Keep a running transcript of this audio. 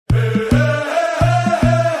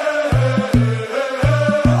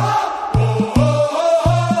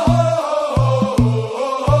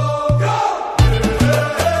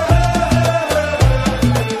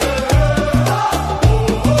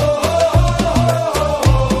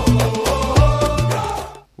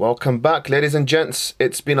Welcome back, ladies and gents.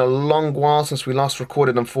 It's been a long while since we last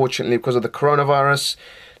recorded, unfortunately, because of the coronavirus.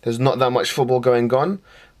 There's not that much football going on.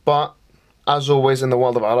 But, as always in the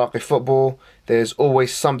world of Iraqi football, there's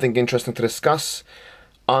always something interesting to discuss.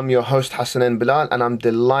 I'm your host, Hassan Bilal, and I'm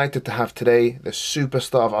delighted to have today the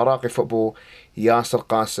superstar of Iraqi football, Yaser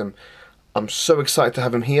Kasim. I'm so excited to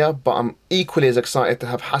have him here, but I'm equally as excited to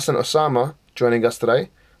have Hassan Osama joining us today.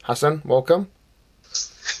 Hassan, welcome.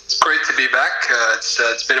 Great to be back.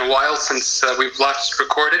 It's been a while since we've last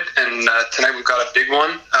recorded, and tonight we've got a big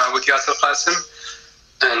one with Yaser Kasim,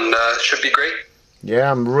 and it should be great.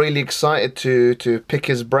 Yeah, I'm really excited to pick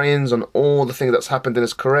his brains on all the things that's happened in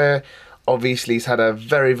his career. Obviously, he's had a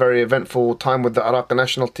very, very eventful time with the Iraqi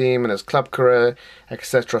national team and his club career,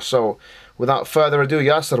 etc. So, without further ado,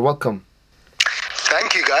 Yaser, welcome.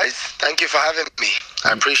 Thank you, guys. Thank you for having me.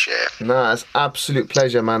 I appreciate it. Nah, it's absolute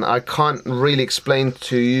pleasure, man. I can't really explain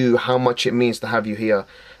to you how much it means to have you here.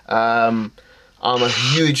 I'm a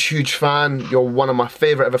huge fan. You're one of my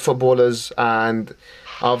favourite ever footballers, and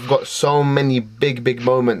I've got so many big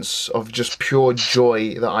moments of just pure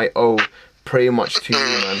joy that I owe pretty much to you,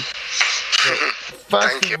 man. So,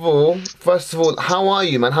 first of all, how are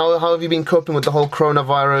you, man? How have you been coping with the whole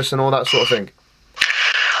coronavirus and all that sort of thing?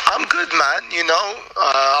 I'm good, man. You know,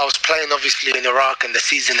 I was playing obviously in Iraq, and the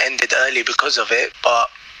season ended early because of it. But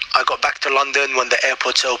I got back to London when the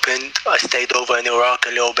airports opened. I stayed over in Iraq a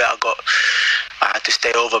little bit. I had to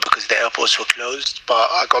stay over because the airports were closed. But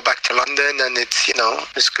I got back to London, and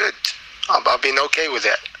it's good. I've been okay with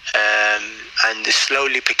it, and it's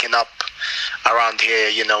slowly picking up around here.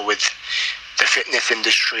 You know, with the fitness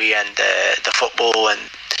industry and the football, and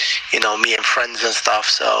meeting friends and stuff.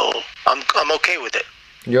 So I'm okay with it.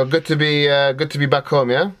 You're good to be back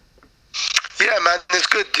home, yeah? Yeah, man, it's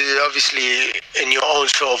good. Obviously, in your own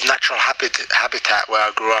sort of natural habitat where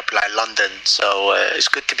I grew up, like London. So it's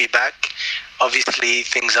good to be back. Obviously,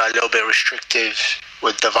 things are a little bit restrictive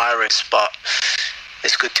with the virus, but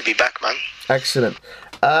it's good to be back, man. Excellent.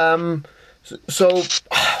 So,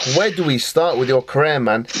 where do we start with your career,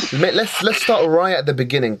 man? Let's start right at the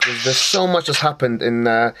beginning, because there's so much has happened in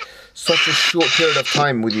such a short period of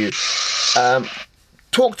time with you.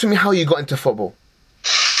 Talk to me how you got into football.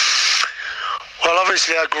 Well,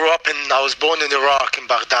 obviously, I was born in Iraq, in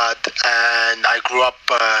Baghdad, and I grew up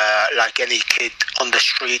like any kid on the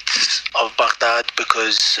streets of Baghdad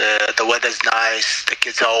because the weather's nice, the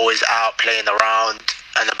kids are always out playing around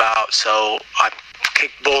and about, so I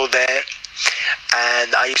kicked ball there,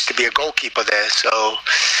 and I used to be a goalkeeper there, so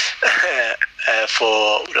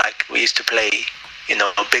we used to play,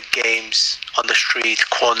 big games on the street,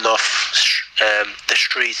 cornered off the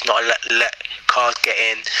streets, not let cars get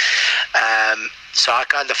in. So I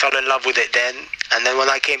kind of fell in love with it then. And then when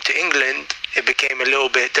I came to England, it became a little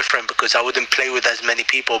bit different because I wouldn't play with as many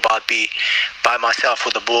people, but I'd be by myself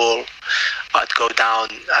with the ball. I'd go down,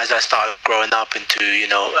 as I started growing up into,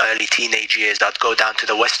 early teenage years, I'd go down to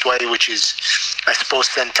the Westway, which is a sports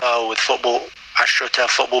centre with AstroTurf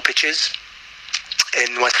football pitches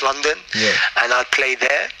in West London. Yeah. And I'd play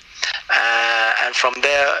there. And from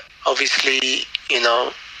there, obviously,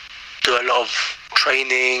 do a lot of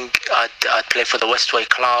training. I'd play for the Westway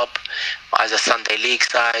Club as a Sunday League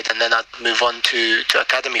side, and then I'd move on to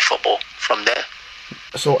academy football from there.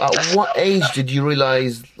 So at what age did you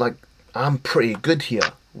realise, I'm pretty good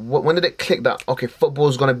here? When did it click that, okay,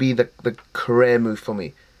 football's going to be the career move for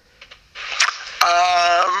me?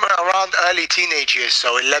 Around early teenage years,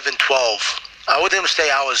 so 11, 12. I wouldn't say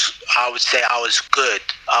I was good.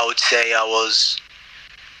 I would say I was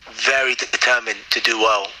very determined to do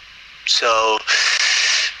well. So,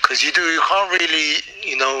 because you can't really,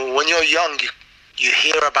 when you're young, you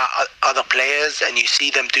hear about other players and you see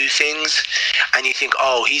them do things, and you think,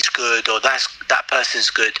 oh, he's good, or that person's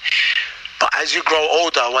good. But as you grow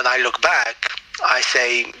older, when I look back, I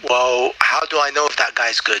say, well, how do I know if that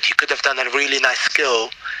guy's good? He could have done a really nice skill,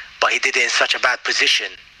 but he did it in such a bad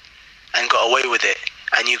position and got away with it,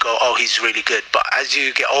 and you go, oh, he's really good. But as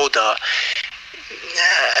you get older,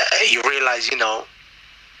 you realize,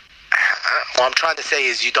 what I'm trying to say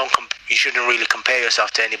is you shouldn't really compare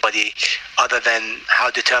yourself to anybody other than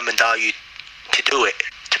how determined are you to do it,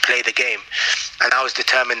 to play the game. And I was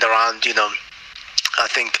determined around, I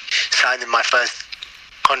think signing my first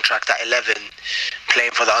contract at 11,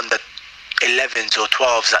 playing for the under 11s or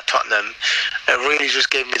 12s at Tottenham. It really just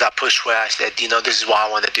gave me that push where I said, this is what I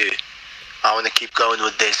want to do. I want to keep going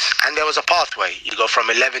with this. And there was a pathway. You go from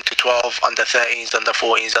 11 to 12, under 13s, under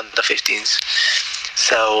 14s, under 15s.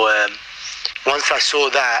 So once I saw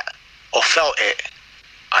that or felt it,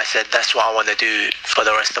 I said that's what I want to do for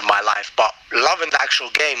the rest of my life. But loving the actual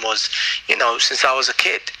game was, since I was a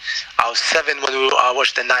kid. I was 7 when I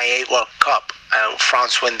watched the '98 World Cup.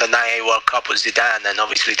 France won the '98 World Cup with Zidane, and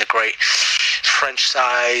obviously the great French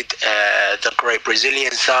side, the great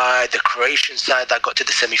Brazilian side, the Croatian side that got to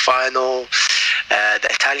the semi-final, the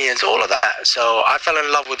Italians, all of that. So I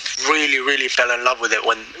really fell in love with it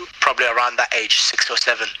when probably around that age, 6 or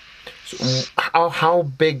 7. So how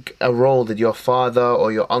big a role did your father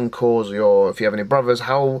or your uncles or if you have any brothers,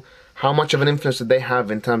 how much of an influence did they have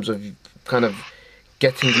in terms of kind of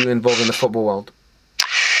getting you involved in the football world?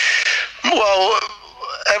 Well,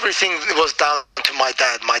 everything was down to my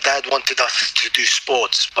dad. My dad wanted us to do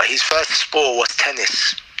sports, but his first sport was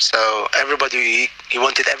tennis. So he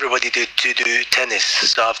wanted everybody to do tennis.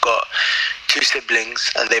 So I've got 2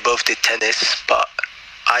 siblings, and they both did tennis, but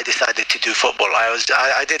I decided to do football.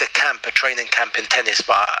 I did a training camp in tennis,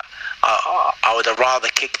 but I would have rather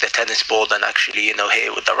kick the tennis ball than actually, hit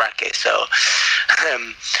it with the racket. So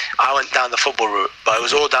I went down the football route, but it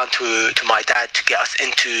was all down to my dad to get us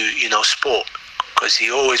into, sport, because he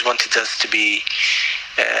always wanted us to be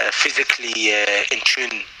physically in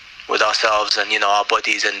tune with ourselves and, our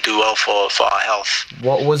bodies and do well for our health.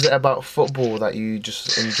 What was it about football that you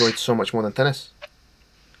just enjoyed so much more than tennis?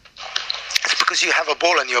 It's because you have a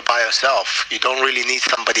ball and you're by yourself. You don't really need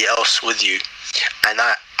somebody else with you. And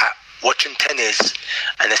I watching tennis,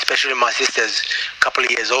 and especially my sister's a couple of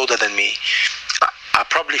years older than me, I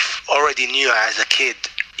probably already knew as a kid,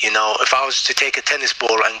 if I was to take a tennis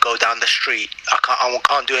ball and go down the street, I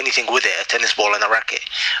can't do anything with it, a tennis ball and a racket.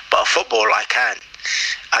 But a football, I can.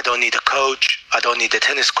 I don't need a coach. I don't need a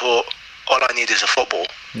tennis court. All I need is a football.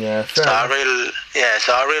 Yeah, fair. So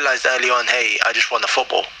I realized early on, hey, I just want a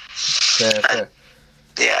football. Fair.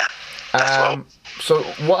 Yeah. That's So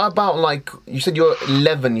what about, like, you said you're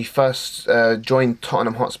 11, you first joined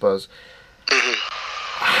Tottenham Hotspurs. Mm-hmm.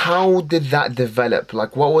 How did that develop?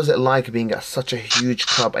 Like, what was it like being at such a huge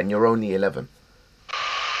club and you're only 11?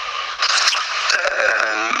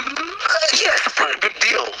 Yeah, it's a pretty big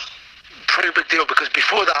deal. Because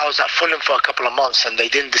before that I was at Fulham for a couple of months and they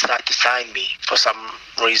didn't decide to sign me for some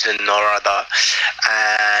reason or other.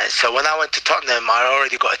 So when I went to Tottenham, I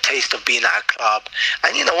already got a taste of being at a club.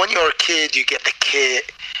 And when you're a kid, you get the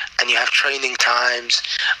kit and you have training times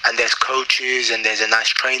and there's coaches and there's a nice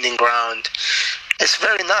training ground. It's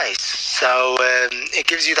very nice. So it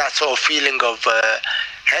gives you that sort of feeling of,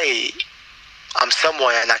 hey, I'm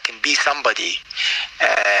somewhere and I can be somebody.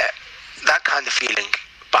 That kind of feeling.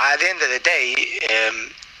 But at the end of the day,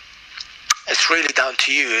 it's really down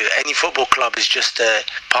to you. Any football club is just a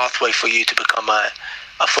pathway for you to become a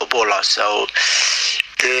footballer. So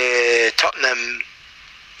the Tottenham,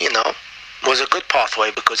 was a good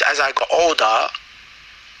pathway because as I got older,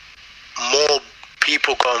 more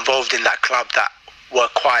people got involved in that club that were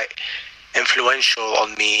quite influential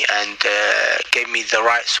on me and gave me the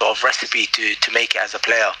right sort of recipe to make it as a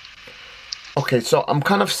player. Okay, so I'm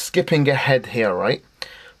kind of skipping ahead here, right?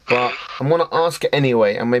 But I'm going to ask it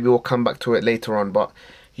anyway, and maybe we'll come back to it later on. But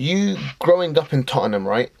you growing up in Tottenham,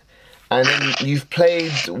 right? And then you've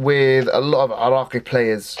played with a lot of Iraqi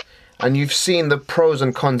players, and you've seen the pros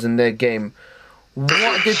and cons in their game.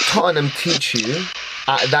 What did Tottenham teach you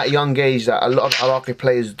at that young age that a lot of Iraqi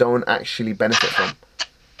players don't actually benefit from?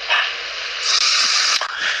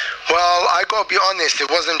 Well, I got to be honest, it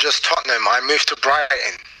wasn't just Tottenham. I moved to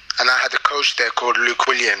Brighton. And I had a coach there called Luke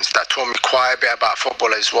Williams that taught me quite a bit about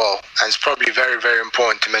football as well. And it's probably very, very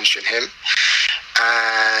important to mention him.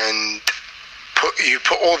 And you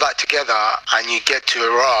put all that together and you get to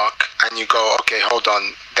Iraq and you go, okay, hold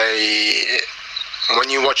on. When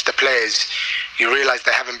you watch the players, you realize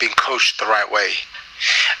they haven't been coached the right way.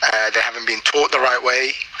 They haven't been taught the right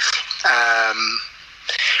way.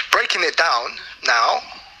 Breaking it down now,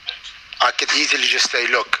 I could easily just say,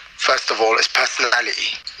 look, first of all, it's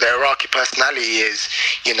personality. The Iraqi personality is,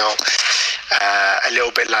 a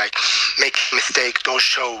little bit like, make a mistake, don't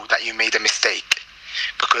show that you made a mistake.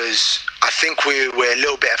 Because I think we're a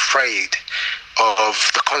little bit afraid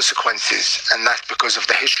of the consequences, and that's because of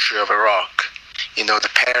the history of Iraq. The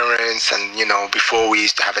parents, and, before we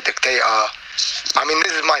used to have a dictator. I mean,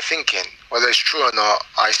 this is my thinking. Whether it's true or not,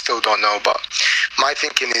 I still don't know. But my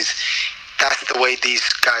thinking is that's the way these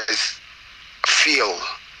guys feel.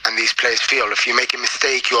 And these players feel if you make a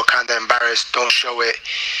mistake, you're kind of embarrassed. Don't show it.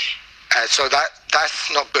 So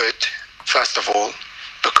that's not good. First of all,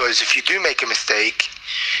 because if you do make a mistake,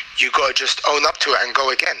 you got to just own up to it and go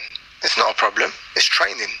again. It's not a problem. It's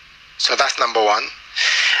training. So that's number one.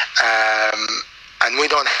 And we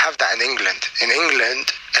don't have that in England. In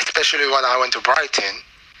England, especially when I went to Brighton,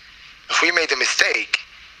 if we made a mistake,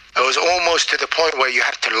 It was almost to the point where you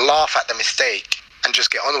had to laugh at the mistake and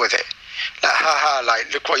just get on with it. Like, haha,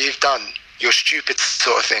 like, look what you've done. You're stupid,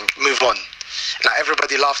 sort of thing. Move on. Like,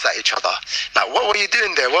 everybody laughs at each other. Like, what were you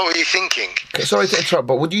doing there? What were you thinking? Okay, sorry to interrupt,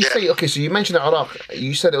 but would you say, okay, so you mentioned Iraq.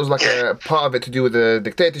 You said it was like a part of it to do with the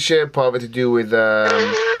dictatorship, part of it to do with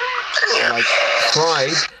like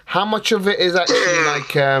pride. How much of it is actually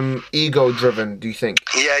like ego-driven, do you think?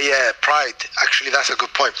 Yeah, pride. Actually, that's a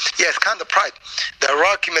good point. Yeah, it's kind of pride. The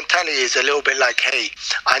Iraqi mentality is a little bit like, hey,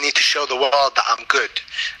 I need to show the world that I'm good,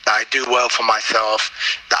 that I do well for myself,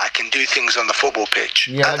 that I can do things on the football pitch.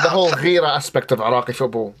 Yeah, like the whole ghira aspect of Iraqi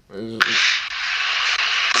football.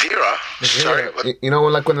 Ghira? Sorry? You know,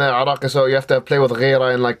 like when the Iraqi, so you have to play with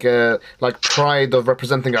ghira and like pride of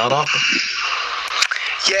representing Iraq.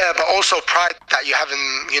 Yeah, but also pride that you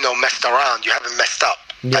haven't, messed around, you haven't messed up,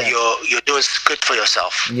 that you're doing good for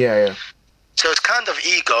yourself. Yeah. So it's kind of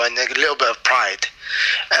ego and a little bit of pride,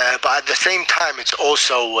 but at the same time, it's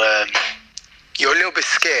also you're a little bit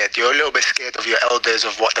scared. You're a little bit scared of your elders,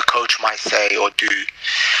 of what the coach might say or do.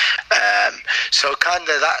 So kind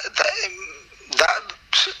of that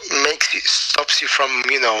stops you from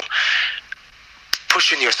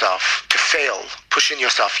pushing yourself to fail, pushing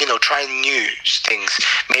yourself, trying new things.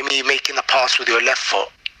 Maybe making a pass with your left foot,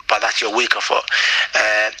 but that's your weaker foot.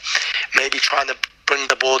 Maybe trying to bring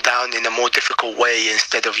the ball down in a more difficult way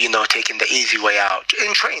instead of, taking the easy way out.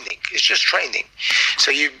 In training, it's just training. So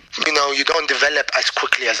you don't develop as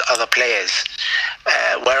quickly as other players.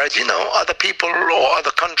 Whereas, other people or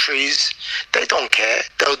other countries, they don't care.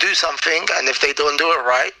 They'll do something, and if they don't do it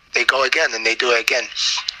right, they go again and they do it again.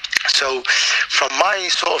 So from my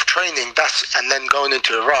sort of training, and then going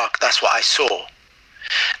into Iraq, that's what I saw.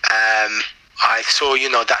 I saw,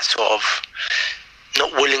 that sort of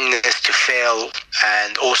not willingness to fail,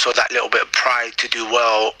 and also that little bit of pride to do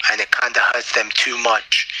well, and it kind of hurts them too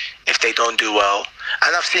much if they don't do well.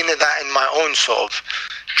 And I've seen that in my own sort of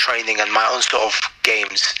training and my own sort of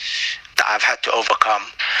games that I've had to overcome.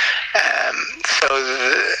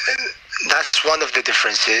 That's one of the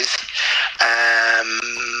differences.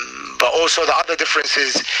 But also the other difference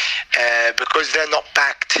is because they're not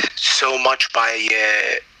backed so much by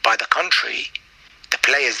the country, the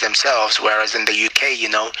players themselves, whereas in the UK,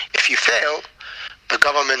 if you fail, the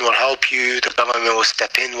government will help you, the government will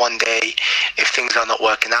step in one day if things are not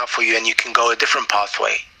working out for you, and you can go a different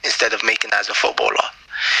pathway instead of making it as a footballer.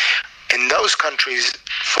 In those countries,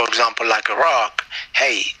 for example, like Iraq,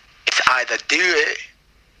 hey, it's either do it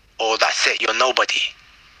or that's it, you're nobody.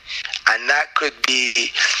 And that could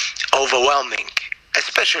be overwhelming,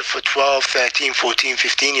 especially for 12, 13, 14,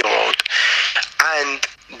 15-year-old and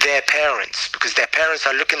their parents, because their parents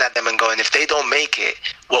are looking at them and going, if they don't make it,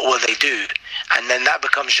 what will they do? And then that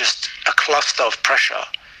becomes just a cluster of pressure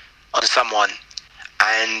on someone.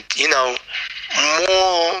 And,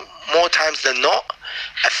 more times than not,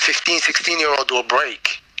 a 15, 16-year-old will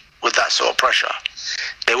break with that sort of pressure.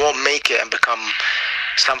 They won't make it and become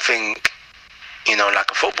something, like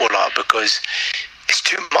a footballer, because it's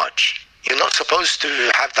too much. You're not supposed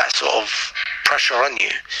to have that sort of pressure on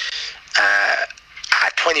you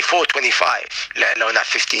at 24, 25, let alone at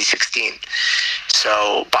 15, 16.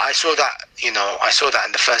 So, but I saw that, in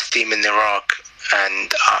the first team in Iraq,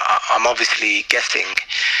 and I'm obviously guessing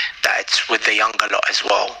that it's with the younger lot as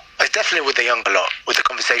well. It's definitely with the younger lot, with the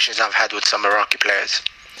conversations I've had with some Iraqi players.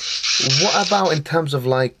 What about in terms of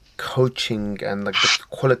like coaching and like the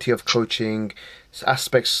quality of coaching,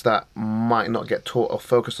 aspects that might not get taught or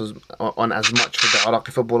focused on as much with the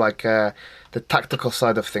Iraqi football, like the tactical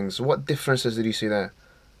side of things? What differences did you see there?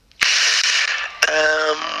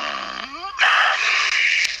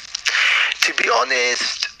 To be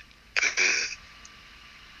honest,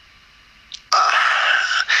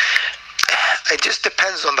 it just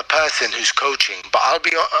depends on the person who's coaching. But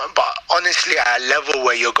but honestly, at a level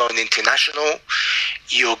where you're going international,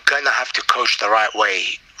 you're gonna have to coach the right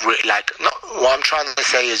way. What I'm trying to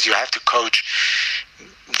say is you have to coach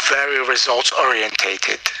very results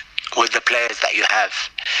orientated with the players that you have.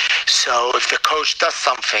 So if the coach does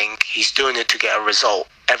something, he's doing it to get a result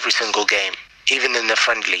every single game, even in the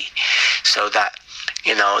friendly, so that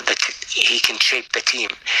he can shape the team.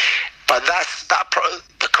 But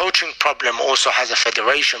the coaching problem also has a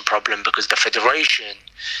federation problem, because the federation,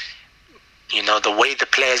 the way the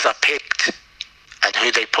players are picked and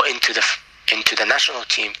who they put into the national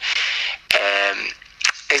team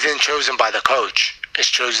isn't chosen by the coach. It's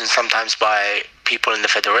chosen sometimes by people in the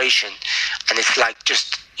federation, and it's like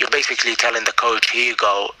you're basically telling the coach, here you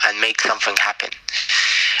go and make something happen.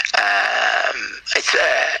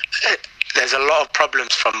 There's a lot of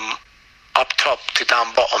problems from up top to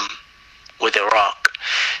down bottom with Iraq,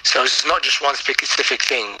 So it's not just one specific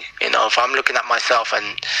thing. If I'm looking at myself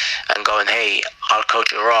and going, hey, I'll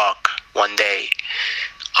coach Iraq one day,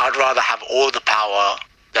 I'd rather have all the power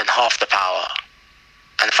than half the power.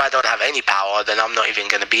 And if I don't have any power, then I'm not even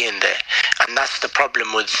going to be in there. And that's the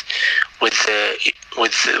problem with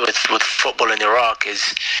football in Iraq,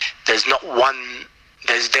 is there's not one.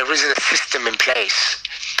 There isn't a system in place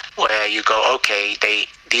where you go, okay,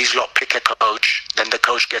 these lot pick a coach, then the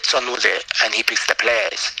coach gets on with it and he picks the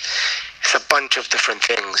players. It's a bunch of different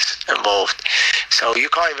things involved. So you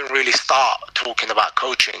can't even really start talking about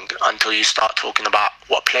coaching until you start talking about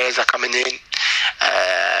what players are coming in.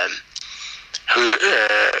 Who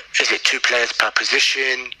is it? 2 players per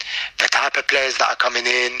position, the type of players that are coming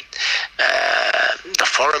in, the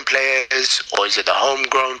foreign players, or is it the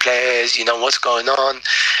homegrown players? What's going on,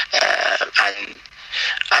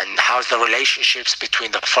 and how's the relationships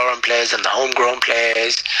between the foreign players and the homegrown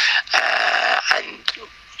players, and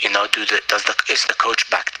is the coach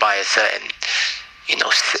backed by a certain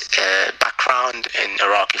background in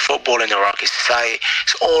Iraqi football, in Iraqi society?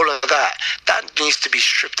 So all of that needs to be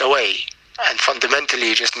stripped away. And fundamentally,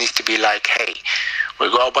 it just needs to be like, hey,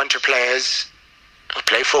 we've got a bunch of players who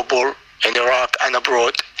play football in Iraq and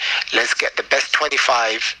abroad. Let's get the best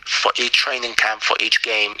 25 for each training camp, for each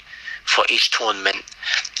game, for each tournament,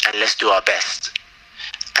 and let's do our best.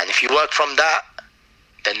 And if you work from that,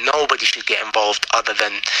 then nobody should get involved other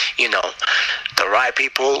than, the right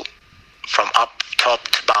people from up top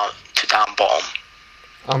to down bottom.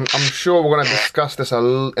 I'm sure we're going to discuss this in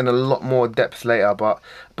a lot more depth later, but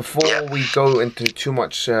before we go into too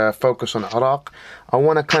much focus on Iraq, I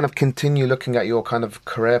want to kind of continue looking at your kind of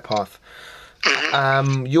career path.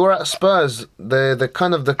 You were at Spurs, the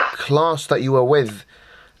kind of the class that you were with,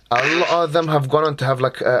 a lot of them have gone on to have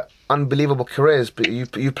like unbelievable careers, but you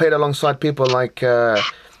played alongside people like Kevin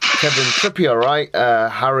Trippier, right?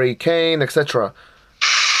 Harry Kane, etc.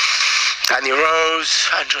 Danny Rose,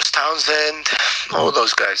 Andros Townsend, all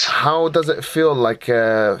those guys. How does it feel like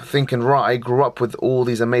thinking, right, I grew up with all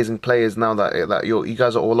these amazing players now that you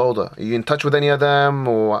guys are all older? Are you in touch with any of them?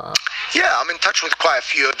 Or? Yeah, I'm in touch with quite a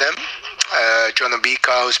few of them. John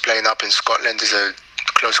Obika, who's playing up in Scotland, is a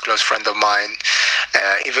close friend of mine.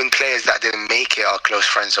 Even players that didn't make it are close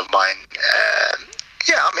friends of mine.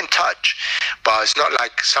 Yeah, I'm in touch, but it's not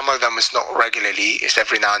like some of them. It's not regularly. It's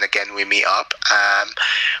every now and again we meet up.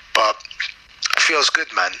 But it feels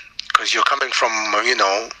good, man, because you're coming from,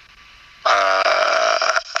 I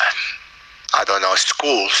don't know, a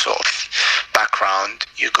school sort of background.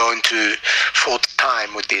 You go into full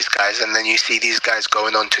time with these guys, and then you see these guys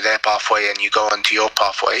going on to their pathway, and you go on to your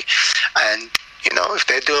pathway. And if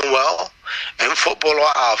they're doing well in football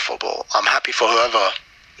or out of football, I'm happy for whoever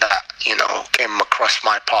that came across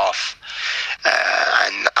my path,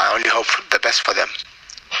 and I only hope the best for them.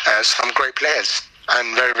 Some great players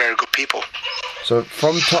and very, very good people. So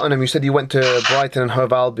from Tottenham, you said you went to Brighton and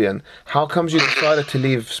Hove Albion. How comes you decided to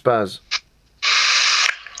leave Spurs?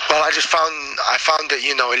 Well, I found it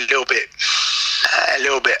a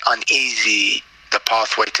little bit uneasy, the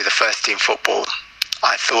pathway to the first team football.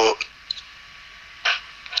 I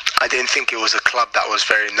didn't think it was a club that was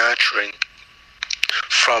very nurturing.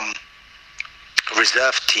 From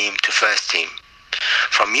reserve team to first team,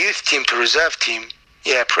 from youth team to reserve team,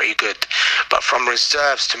 yeah, pretty good. But from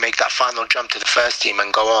reserves to make that final jump to the first team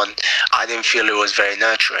and go on, I didn't feel it was very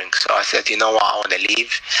nurturing. So I said, I want to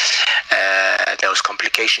leave. There was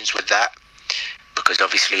complications with that, because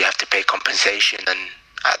obviously you have to pay compensation. And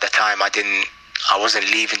at the time, I wasn't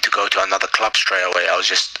leaving to go to another club straight away. I was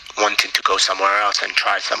just wanting to go somewhere else and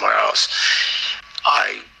try somewhere else.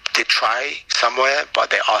 I did try somewhere, but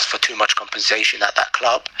they asked for too much compensation at that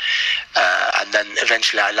club, and then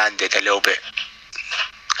eventually I landed a little bit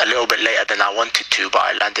later than I wanted to, but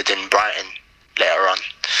I landed in Brighton later on,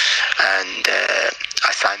 and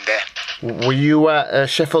I signed there. Were you at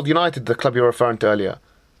Sheffield United, the club you were referring to earlier?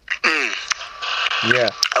 Yeah.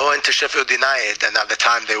 I went to Sheffield United, and at the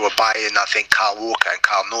time they were buying, I think, Carl Walker and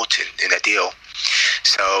Carl Norton in a deal.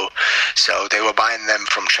 So they were buying them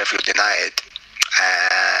from Sheffield United.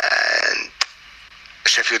 And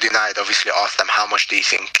Sheffield United obviously asked them, how much do you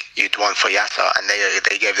think you'd want for Yaser? And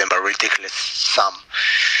they gave them a ridiculous sum.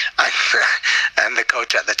 And the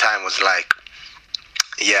coach at the time was like,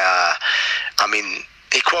 yeah,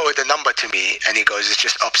 he quoted a number to me, and he goes, it's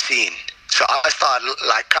just obscene. So I started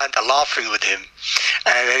kind of laughing with him.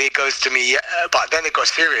 And then he goes to me, yeah, but then it got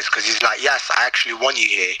serious, because he's like, yes, I actually want you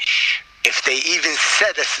here. If they even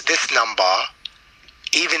said this number,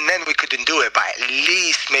 even then we couldn't do it, but at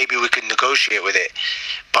least maybe we could negotiate with it.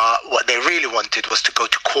 But what they really wanted was to go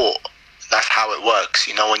to court. That's how it works.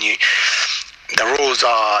 When the rules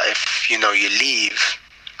are, if you leave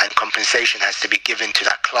and compensation has to be given to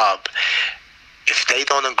that club, if they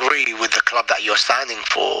don't agree with the club that you're signing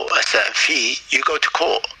for a certain fee, you go to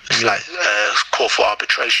court. It's like court for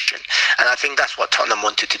arbitration. And I think that's what Tottenham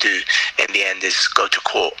wanted to do in the end, is go to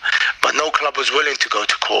court. But no club was willing to go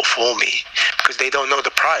to court for me because they don't know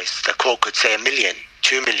the price. The court could say 1 million,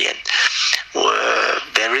 2 million.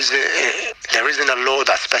 There isn't a law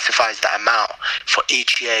that specifies that amount for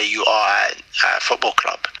each year you are at a football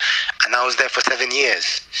club. And I was there for 7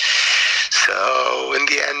 years. So in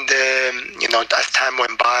the end, as time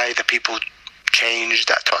went by, the people changed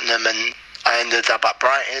at Tottenham, and I ended up at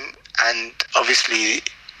Brighton. And obviously,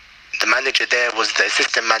 the manager there was the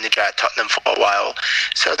assistant manager at Tottenham for a while,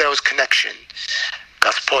 so there was connection.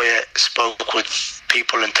 Gus Poyet spoke with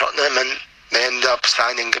people in Tottenham, and they ended up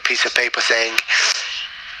signing a piece of paper saying,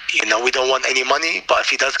 we don't want any money, but if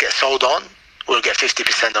he does get sold on, we'll get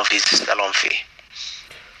 50% of his sell-on fee.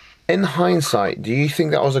 In hindsight, do you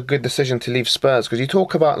think that was a good decision to leave Spurs? Because you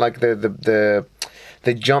talk about like the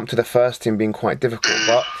jump to the first team being quite difficult,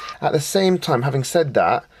 but at the same time, having said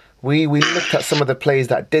that, we looked at some of the players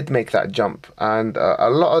that did make that jump, and a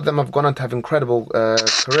lot of them have gone on to have incredible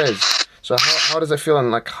careers. So how does it feel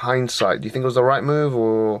in like hindsight? Do you think it was the right move,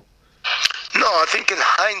 or? No, I think in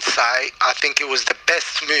hindsight, I think it was the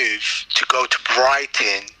best move to go to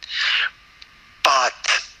Brighton, but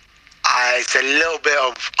it's a little bit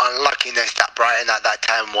of unluckiness that Brighton at that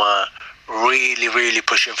time were really, really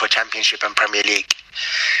pushing for Championship and Premier League.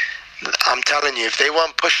 I'm telling you, if they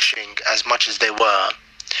weren't pushing as much as they were,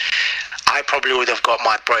 I probably would have got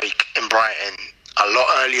my break in Brighton a lot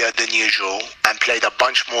earlier than usual and played a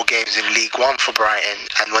bunch more games in League One for Brighton,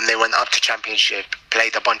 and when they went up to Championship,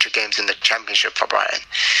 played a bunch of games in the Championship for Brighton.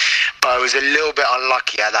 But I was a little bit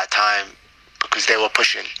unlucky at that time because they were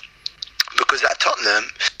pushing. Because at Tottenham,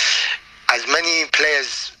 as many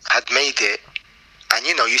players had made it, and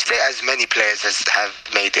you say as many players as have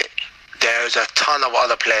made it, there's a ton of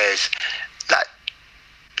other players that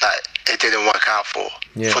it didn't work out for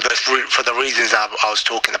the reasons I was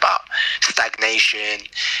talking about. Stagnation,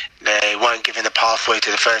 they weren't given a pathway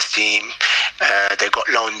to the first team, they got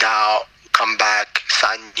loaned out, come back,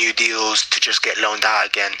 sign new deals to just get loaned out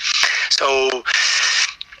again. So,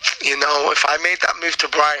 if I made that move to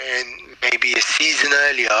Brighton maybe a season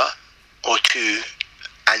earlier or two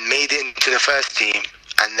and made it into the first team,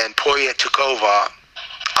 and then Poyet took over,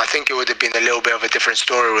 I think it would have been a little bit of a different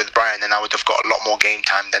story with Brighton, and I would have got a lot more game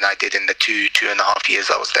time than I did in the 2.5 years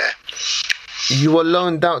I was there. You were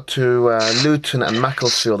loaned out to Luton and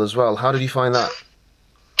Macclesfield as well. How did you find that?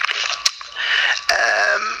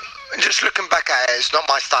 Just looking back at it, it's not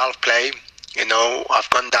my style of play. I've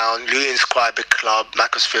gone down. Luton's quite a big club.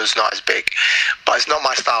 Macclesfield's not as big, but it's not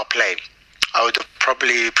my style of play. I would have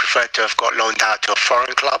probably preferred to have got loaned out to a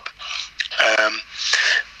foreign club.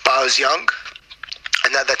 But I was young.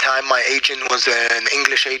 And at the time, my agent was an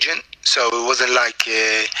English agent, so it wasn't like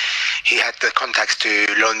he had the contacts to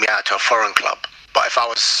loan me out to a foreign club. But if I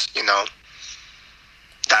was,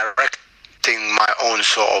 directing my own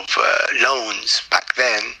sort of loans back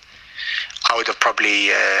then, I would have probably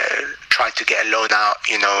tried to get a loan out,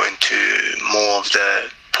 into more of the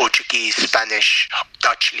Portuguese, Spanish,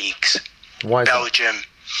 Dutch leagues, Why Belgium.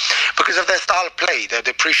 Because of their style of play, they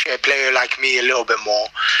appreciate a player like me a little bit more.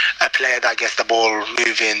 A player that gets the ball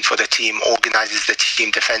moving for the team, organises the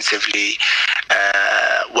team defensively,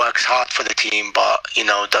 works hard for the team, but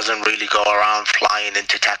doesn't really go around flying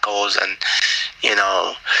into tackles and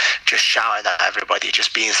just shouting at everybody,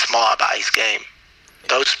 just being smart about his game.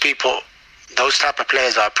 Those type of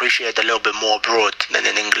players are appreciated a little bit more abroad than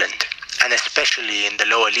in England, and especially in the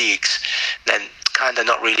lower leagues, then kind of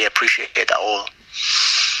not really appreciated at all.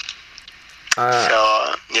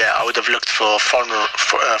 I would have looked for a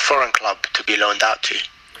foreign club to be loaned out to.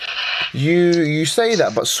 You say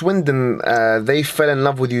that, but Swindon, they fell in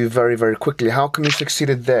love with you very, very quickly. How come you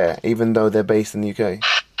succeeded there, even though they're based in the UK?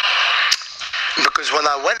 Because when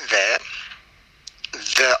I went there,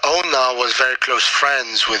 the owner was very close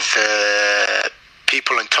friends with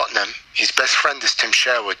people in Tottenham. His best friend is Tim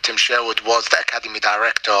Sherwood. Tim Sherwood was the academy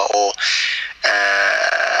director, or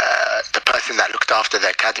the person that looked after the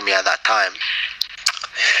academy at that time,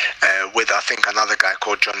 with I think another guy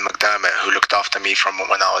called John McDermott, who looked after me from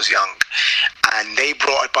when I was young. And they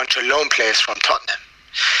brought a bunch of loan players from Tottenham.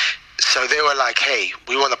 So they were like, hey,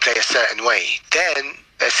 we want to play a certain way. Then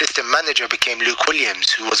the assistant manager became Luke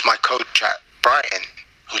Williams, who was my coach at Brighton,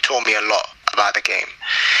 who taught me a lot about the game.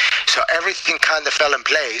 So everything kind of fell in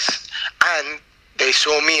place, and they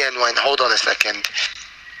saw me and went, hold on a second,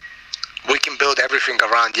 we can build everything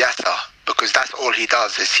around Yaser. because that's all he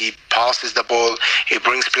does. Is he passes the ball, he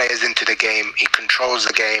brings players into the game, he controls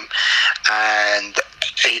the game, and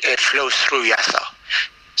it flows through Yaser.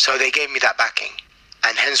 So they gave me that backing,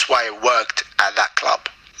 and hence why it worked at that club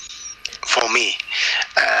for me.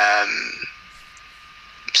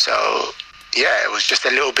 So yeah, it was just a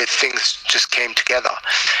little bit, things just came together.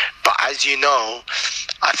 But as you know,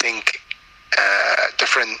 I think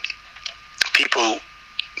different people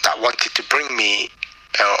that wanted to bring me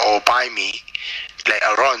or buy me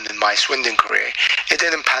later on in my Swindon career, it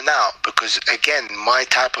didn't pan out because, again, my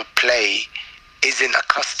type of play isn't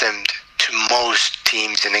accustomed to most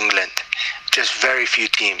teams in England, just very few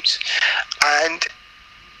teams. And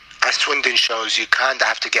as Swindon shows, you kind of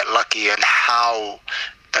have to get lucky on how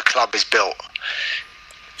the club is built.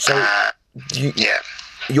 So,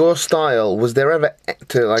 your style, was there ever,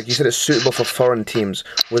 like you said, it's suitable for foreign teams.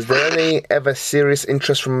 Was there any ever serious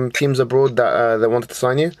interest from teams abroad that wanted to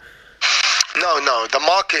sign you? No. The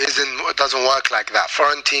market doesn't work like that.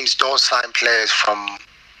 Foreign teams don't sign players from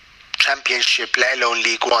Championship, let alone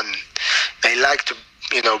League One. They like to,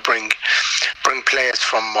 bring players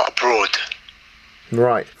from abroad.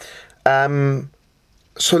 Right.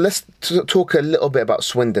 So let's talk a little bit about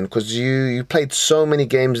Swindon, because you played so many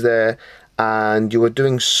games there and you were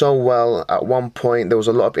doing so well. At one point there was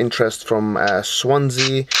a lot of interest from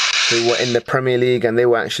Swansea, who were in the Premier League, and they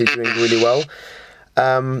were actually doing really well.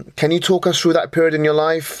 Can you talk us through that period in your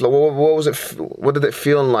life? What was it? What did it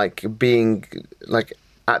feel like being like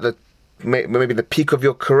at the maybe the peak of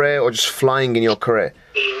your career, or just flying in your career?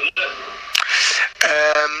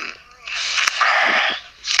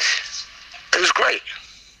 It was great.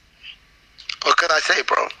 What can I say,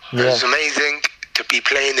 bro? Yeah. It was amazing to be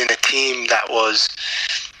playing in a team that I was,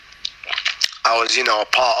 a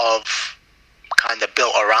part of, kind of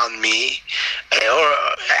built around me.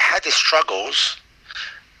 It had its struggles,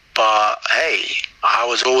 but hey, I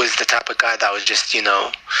was always the type of guy that was just,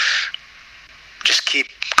 just keep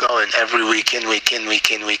going every week in, week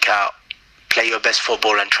out. Play your best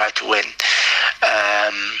football and try to win.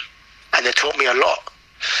 And it taught me a lot.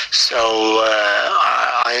 So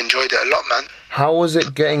I enjoyed it a lot, man. How was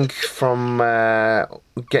it getting from a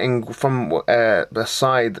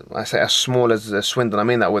side, I say as small as Swindon, I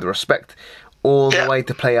mean that with respect, all the way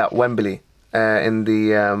to play at Wembley in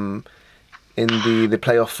the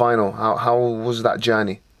playoff final? How was that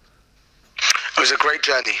journey? It was a great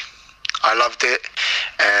journey. I loved it.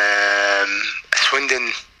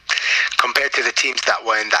 Swindon, compared to the teams that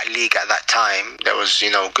were in that league at that time, there was,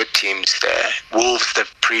 good teams there. Wolves the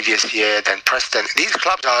previous year, then Preston. These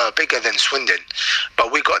clubs are bigger than Swindon,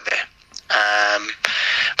 but we got there.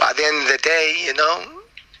 But at the end of the day,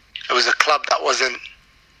 it was a club that wasn't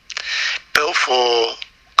built for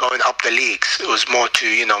going up the leagues. It was more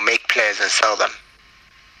to, make players and sell them.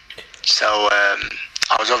 So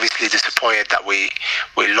I was obviously disappointed that we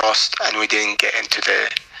lost and we didn't get into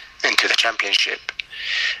the championship.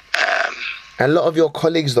 A lot of your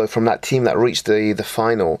colleagues, though, from that team that reached the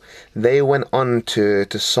final, they went on to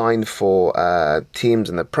sign for teams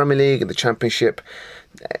in the Premier League and the Championship.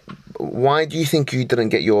 Why do you think you didn't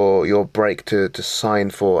get your break to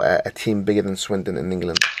sign for a team bigger than Swindon in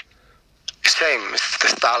England? Same, it's the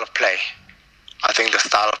style of play. I think the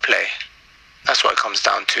style of play. That's what it comes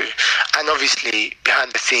down to. And obviously,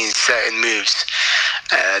 behind the scenes, certain moves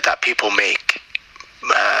that people make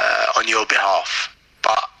on your behalf.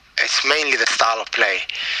 But it's mainly the style of play.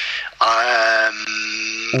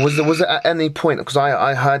 Was it at any point, because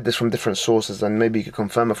I heard this from different sources, and maybe you could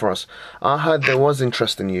confirm it for us. I heard there was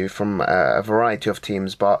interest in you from a variety of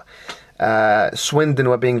teams, but Swindon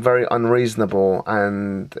were being very unreasonable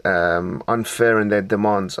and unfair in their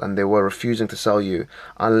demands, and they were refusing to sell you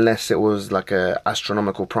unless it was like a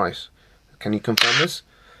astronomical price. Can you confirm this?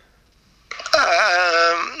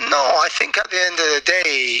 No, I think at the end of the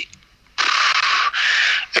day,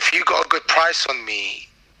 if you got a good price on me,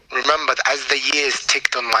 remember that as the years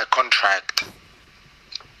ticked on my contract,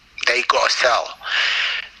 they got to sell.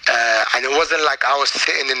 And it wasn't like I was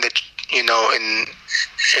sitting in the,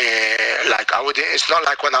 like I would. It's not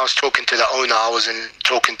like when I was talking to the owner, I wasn't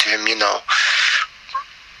talking to him,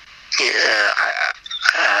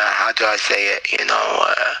 how do I say it,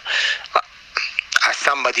 as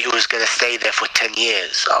somebody who was going to stay there for 10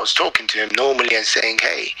 years. I was talking to him normally and saying,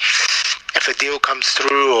 hey, if a deal comes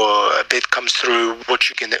through or a bid comes through, what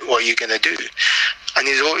are you gonna do? And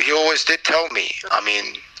he always did tell me. I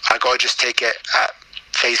mean, I gotta just take it at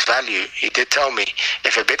face value. He did tell me,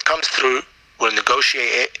 if a bid comes through, we'll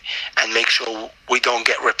negotiate it and make sure we don't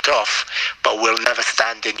get ripped off, but we'll never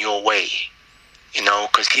stand in your way.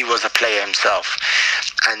 Because he was a player himself,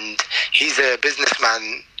 and he's a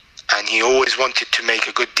businessman and he always wanted to make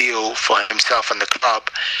a good deal for himself and the club.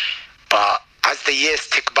 But as the years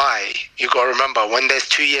tick by, you got to remember, when there's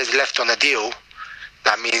 2 years left on a deal,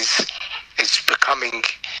 that means it's becoming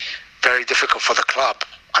very difficult for the club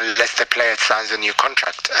unless the player signs a new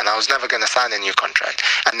contract. And I was never going to sign a new contract.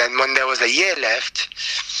 And then when there was a year left,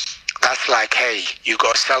 that's like, hey, you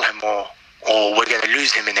got to sell him, or we're going to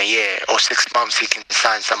lose him in a year, or 6 months he can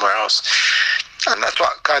sign somewhere else. And that's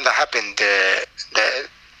what kind of happened.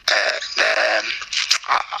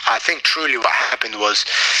 I think truly what happened was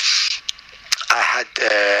I had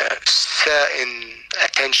certain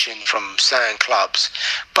attention from certain clubs,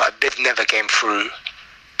 but a bid never came through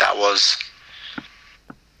that was,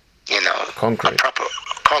 concrete. A proper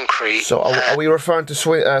concrete. So are we referring to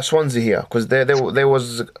Swansea here? Because there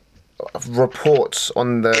was reports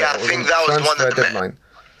on the I think that was one of the deadline.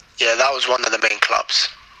 Yeah, that was one of the main clubs.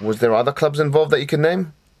 Was there other clubs involved that you could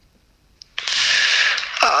name?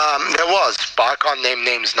 There was, but I can't name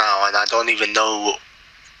names now, and I don't even know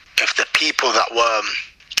if the people that were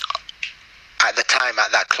at the time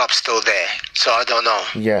at that club still there. So I don't know.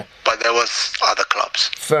 Yeah. But there was other clubs.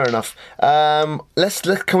 Fair enough.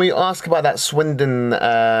 Can we ask about that Swindon?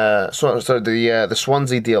 The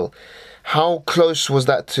Swansea deal. How close was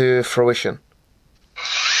that to fruition?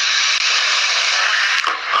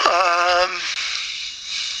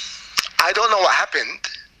 I don't know what happened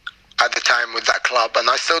at the time with that club, and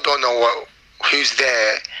I still don't know who's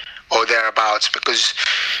there or thereabouts, because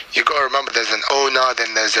you got to remember there's an owner,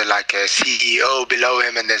 then there's a CEO below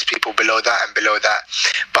him, and there's people below that and below that.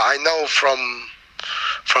 But I know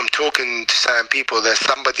from talking to certain people, there's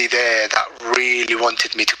somebody there that really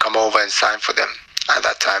wanted me to come over and sign for them at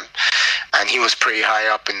that time, and he was pretty high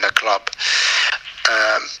up in the club.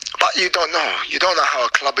 But you don't know how a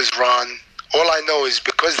club is run. All I know is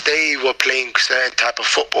because they were playing certain type of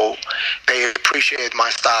football, they appreciated my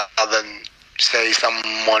style than, say,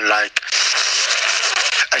 someone like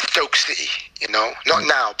a Stoke City, not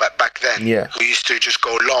now, but back then, who used to just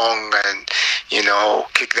go long and,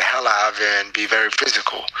 kick the hell out of it and be very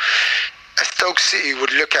physical. A Stoke City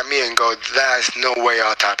would look at me and go, that's no way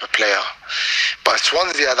our type of player. But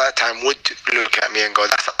Swansea at that time would look at me and go,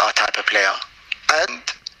 that's our type of player. And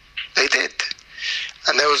they did.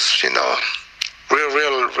 And there was,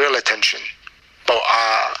 real attention. But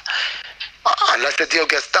unless the deal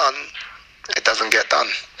gets done, it doesn't get done.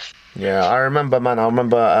 Yeah, I remember, man. I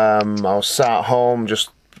was sat at home just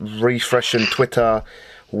refreshing Twitter,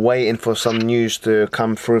 waiting for some news to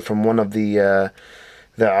come through from one of the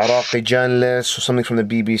Iraqi journalists or something from the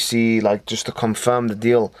BBC, just to confirm the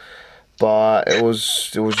deal. But it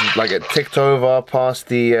was like it ticked over past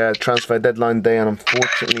the transfer deadline day, and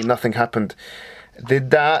unfortunately nothing happened.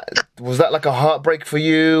 Was that like a heartbreak for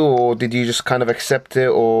you, or did you just kind of accept it,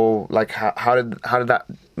 or how did that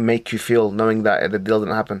make you feel, knowing that the deal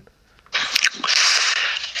didn't happen?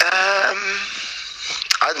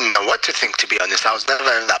 I didn't know what to think, to be honest. I was never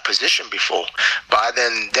in that position before. But at the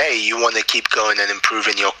end of the day, you want to keep going and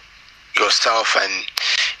improving yourself and,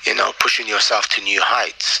 pushing yourself to new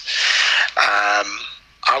heights.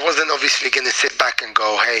 I wasn't obviously going to sit back and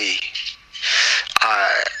go, hey,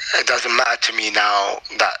 it doesn't matter to me now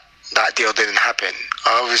that deal didn't happen.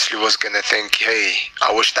 I obviously was going to think, hey,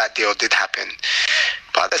 I wish that deal did happen.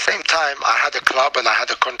 But at the same time, I had a club and I had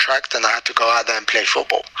a contract, and I had to go out there and play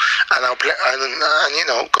football. And I'll play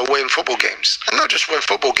and go win football games. And not just win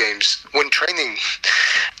football games, win training,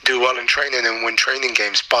 do well in training and win training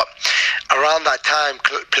games. But around that time,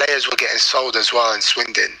 players were getting sold as well in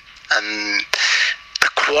Swindon. And the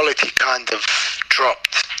quality kind of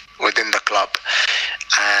dropped within the club.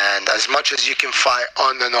 And as much as you can fight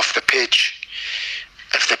on and off the pitch,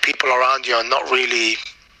 if the people around you are not really,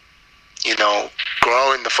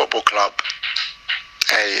 growing the football club,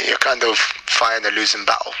 you're kind of fighting a losing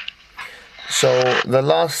battle. So the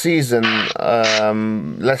last season,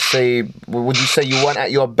 let's say, would you say you weren't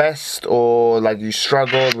at your best, or you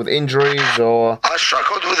struggled with injuries, or? I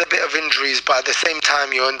struggled with a bit of injuries, but at the same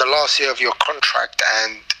time, you're in the last year of your contract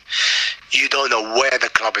and you don't know where the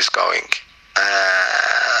club is going.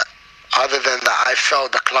 Other than that, I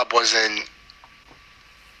felt the club wasn't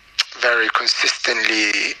very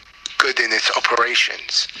consistently good in its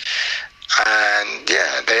operations, and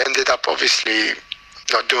they ended up obviously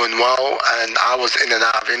not doing well, and I was in and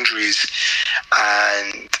out of injuries,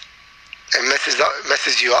 and it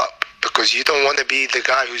messes you up, because you don't want to be the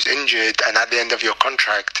guy who's injured and at the end of your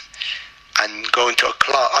contract and go into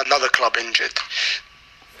another club injured.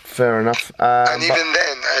 Fair enough. Even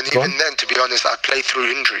then, to be honest, I played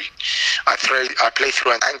through injury. I played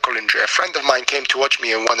through an ankle injury. A friend of mine came to watch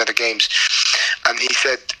me in one of the games, and he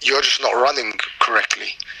said, "You're just not running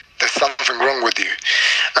correctly." there's something wrong with you.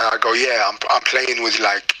 And I go, yeah, I'm playing with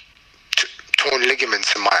like torn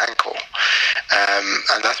ligaments in my ankle.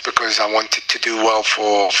 And that's because I wanted to do well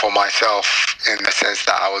for myself, in the sense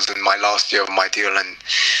that I was in my last year of my deal,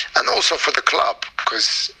 and also for the club,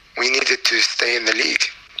 because we needed to stay in the league.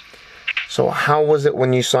 So how was it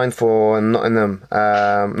when you signed for Nottingham?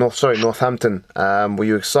 Northampton. Were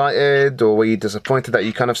you excited, or were you disappointed that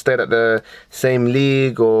you kind of stayed at the same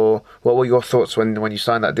league, or what were your thoughts when you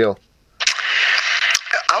signed that deal?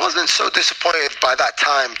 I wasn't so disappointed by that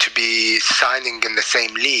time to be signing in the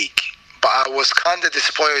same league, but I was kind of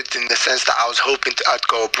disappointed in the sense that I was hoping I'd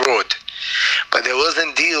go abroad, but there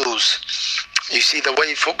wasn't deals. You see, the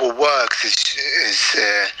way football works is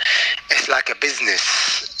it's like a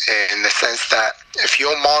business, in the sense that if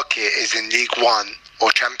your market is in League One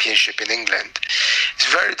or Championship in England, it's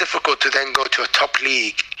very difficult to then go to a top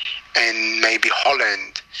league in maybe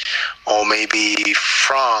Holland or maybe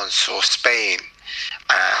France or Spain,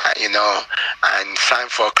 and sign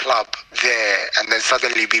for a club there, and then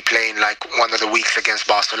suddenly be playing like one of the weeks against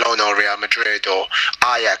Barcelona or Real Madrid or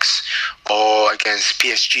Ajax or against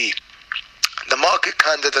PSG. The market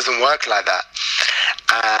kind of doesn't work like that,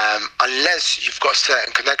 unless you've got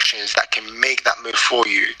certain connections that can make that move for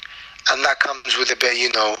you, and that comes with a bit,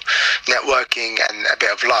 networking and a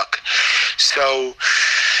bit of luck. So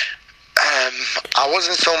I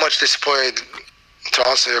wasn't so much disappointed, to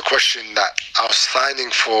answer your question, that I was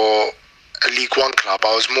signing for a League One club.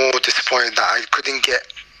 I was more disappointed that I couldn't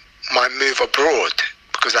get my move abroad,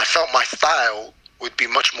 because I felt my style would be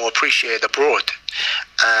much more appreciated abroad.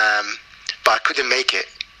 But I couldn't make it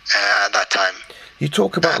at that time. You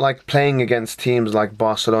talk about like playing against teams like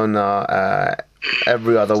Barcelona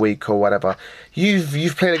every other week or whatever.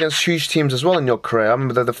 You've played against huge teams as well in your career. I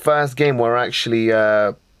remember the first game where actually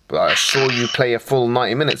I saw you play a full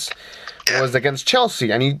 90 minutes was against Chelsea,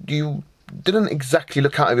 and you didn't exactly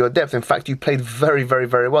look out of your depth. In fact, you played very, very,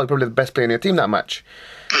 very well. Probably the best player in your team that match.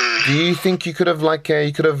 Do you think you could have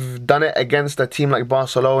done it against a team like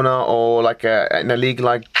Barcelona, or like in a league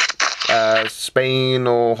like Spain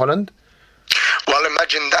or Holland? Well,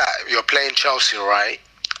 imagine that you're playing Chelsea, right?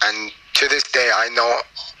 And to this day, I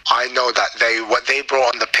know that what they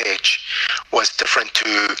brought on the pitch was different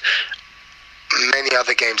to many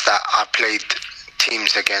other games that I played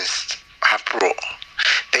teams against have brought.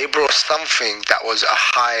 They brought something that was a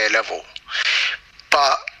higher level,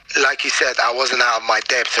 but like you said, I wasn't out of my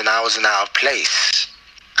depth and I wasn't out of place.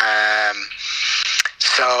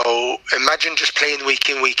 So imagine just playing week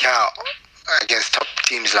in, week out against top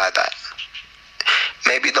teams like that.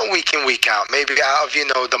 Maybe not week in, week out. Maybe out of,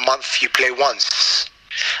 the month you play once.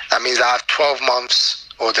 That means out of 12 months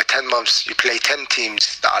or the 10 months you play 10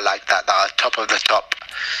 teams that are like that are top of the top.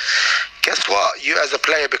 Guess what? You as a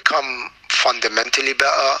player become fundamentally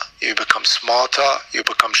better. You become smarter. You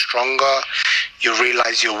become stronger. You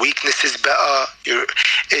realize your weaknesses better.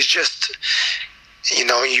 It's just...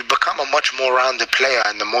 you become a much more rounded player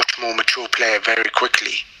and a much more mature player very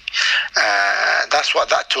quickly. That's what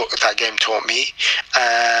that game taught me.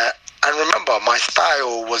 And remember, my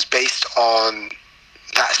style was based on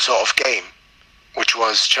that sort of game, which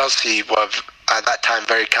was Chelsea were at that time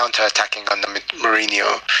very counter-attacking under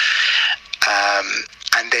Mourinho.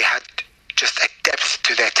 And they had just a depth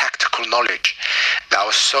to their tactical knowledge that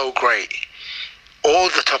was so great. All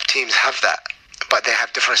the top teams have that, but they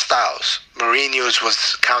have different styles. Mourinho's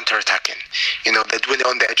was counter-attacking. They'd win it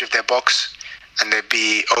on the edge of their box, and they'd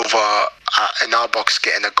be over in our box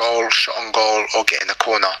getting a goal, shot on goal, or getting a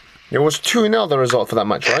corner. It was 2-0 the result for that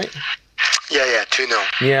match, right? Yeah, 2-0.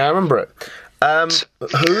 Yeah, I remember it.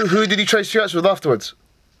 Who did you trade shirts with afterwards?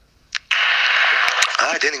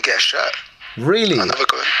 I didn't get a shirt. Really? I never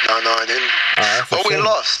got. No, I didn't. We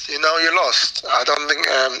lost. You lost. I don't think.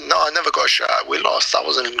 No, I never got a shirt. We lost. I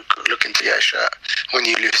wasn't looking to get a shirt when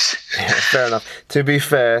you lose. Yeah, fair enough. To be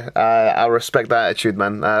fair, I respect that attitude,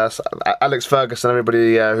 man. Alex Ferguson,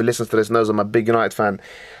 everybody who listens to this knows I'm a big United fan.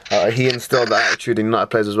 He instilled that attitude in United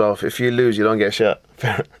players as well. If you lose, you don't get a shirt.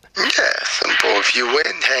 Yeah, simple. If you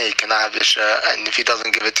win, hey, can I have your shirt? And if he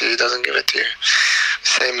doesn't give it to you, he doesn't give it to you.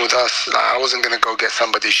 Same with us. I wasn't going to go get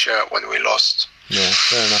somebody's shirt when we lost. Yeah,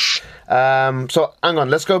 fair enough. So, hang on,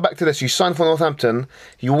 let's go back to this. You signed for Northampton.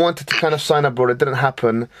 You wanted to kind of sign abroad. It didn't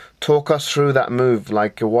happen. Talk us through that move.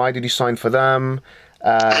 Like, why did you sign for them?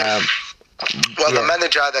 The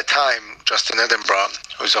manager at the time, Justin Edinburgh,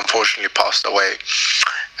 who's unfortunately passed away,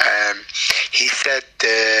 he said,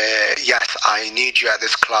 yes, I need you at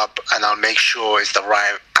this club and I'll make sure it's the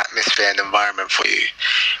right atmosphere and environment for you.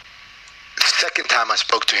 The second time I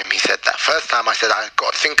spoke to him, he said that. First time I said, I've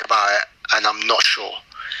got to think about it and I'm not sure.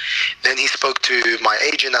 Then he spoke to my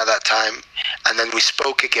agent at that time, and then we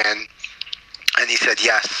spoke again, and he said,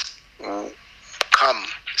 yes, come,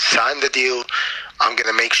 sign the deal. I'm going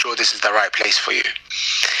to make sure this is the right place for you.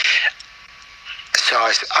 So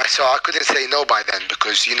I couldn't say no by then,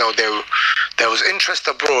 because, you know, there was interest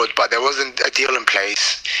abroad, but there wasn't a deal in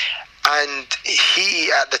place. And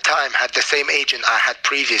he, at the time, had the same agent I had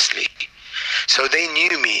previously. So they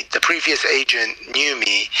knew me. The previous agent knew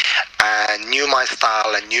me and knew my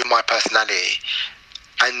style and knew my personality.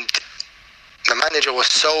 And the manager was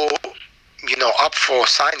so, you know, up for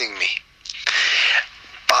signing me.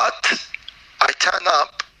 But I turn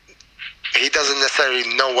up, he doesn't necessarily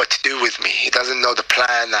know what to do with me. He doesn't know the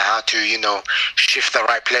plan and how to, you know, shift the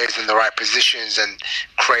right players in the right positions and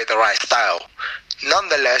create the right style.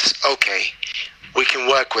 Nonetheless, okay, we can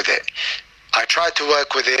work with it. I tried to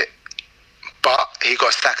work with it, but he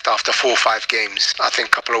got sacked after 4 or 5 games, I think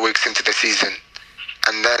a couple of weeks into the season.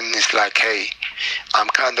 And then it's like, hey, I'm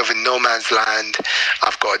kind of in no man's land.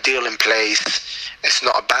 I've got a deal in place. It's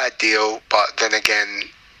not a bad deal, but then again,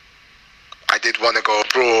 I did want to go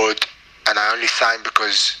abroad, and I only signed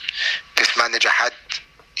because this manager had,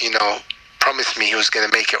 you know, promised me he was going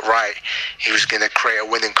to make it right. He was going to create a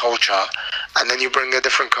winning culture. And then you bring a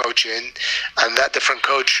different coach in, and that different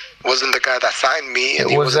coach wasn't the guy that signed me.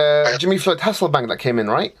 It was Jimmy Floyd Hasselbank that came in,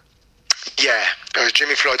 right? Yeah, it was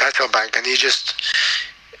Jimmy Floyd Hasselbank, and he just,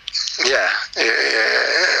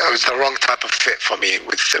 it was the wrong type of fit for me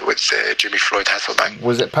with Jimmy Floyd Hasselbank.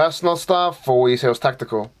 Was it personal stuff, or would you say it was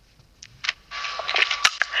tactical?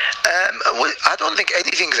 I don't think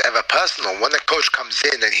anything's ever personal. When a coach comes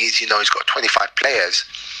in and he's got 25 players,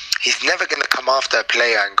 he's never going to come after a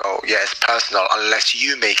player and go, yeah, it's personal, unless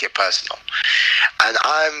you make it personal. And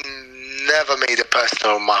I've never made it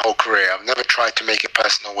personal in my whole career. I've never tried to make it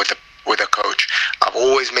personal with a coach. I've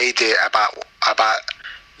always made it about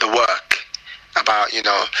the work, about,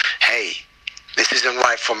 hey, this isn't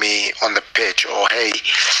right for me on the pitch, or hey,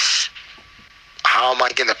 how am I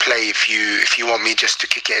going to play if you want me just to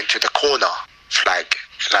kick it into the corner flag?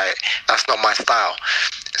 Like, that's not my style.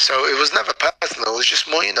 So it was never personal. It was just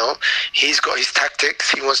more, he's got his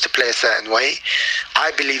tactics. He wants to play a certain way.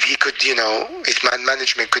 I believe he could, his man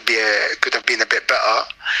management could have been a bit better.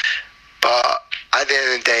 But at the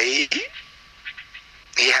end of the day,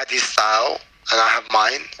 he had his style and I have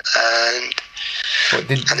mine. And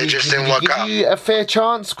it just didn't work out. Did you give you a fair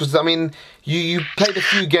chance? Because, I mean, you played a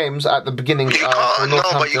few games at the beginning.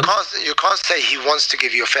 But you can't say he wants to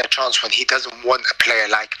give you a fair chance when he doesn't want a player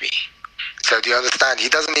like me. So do you understand? He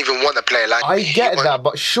doesn't even want a player like me. I get that,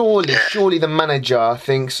 but surely the manager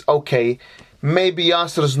thinks, okay, maybe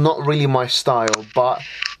Yaser is not really my style, but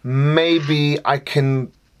maybe I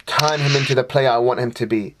can turn him into the player I want him to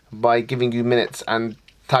be by giving you minutes and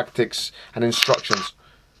tactics and instructions.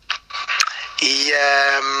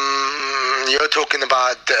 Yeah, you're talking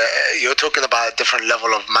about a different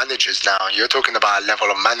level of managers now. You're talking about a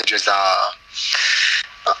level of managers that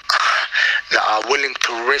are willing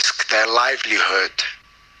to risk their livelihood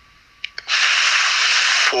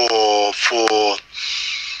for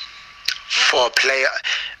a player.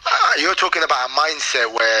 You're talking about a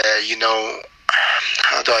mindset where,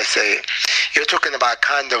 how do I say it? You're talking about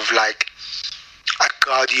kind of like a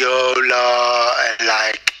Guardiola and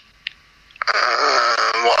like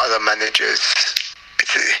what other managers?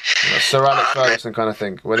 Sir Alex Ferguson kind of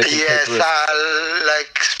thing. Where they can yes,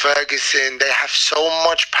 like Ferguson. They have so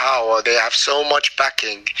much power. They have so much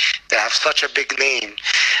backing. They have such a big name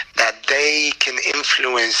that they can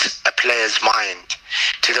influence a player's mind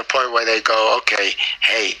to the point where they go, okay,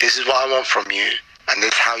 hey, this is what I want from you, and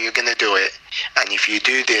this is how you're going to do it. And if you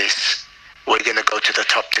do this, we're going to go to the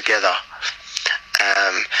top together.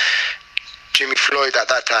 Jimmy Floyd at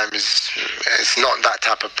that time is not that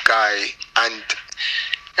type of guy, and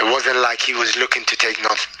it wasn't like he was looking to take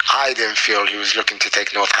I didn't feel he was looking to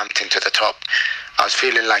take Northampton to the top. I was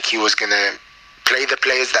feeling like he was going to play the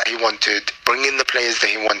players that he wanted, bring in the players that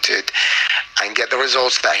he wanted, and get the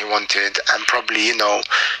results that he wanted, and probably,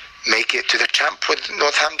 make it to the champ with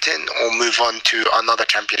Northampton or move on to another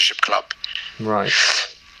championship club. Right.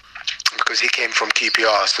 Because he came from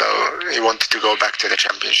QPR, so he wanted to go back to the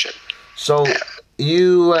championship. So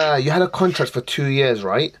you had a contract for 2 years,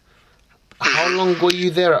 right? How long were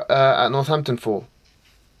you there at Northampton for?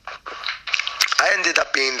 I ended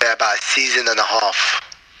up being there about a season and a half.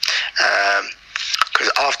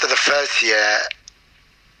 Because after the first year,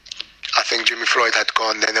 I think Jimmy Floyd had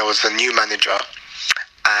gone. Then there was a new manager,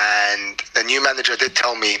 and the new manager did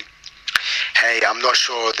tell me, hey, I'm not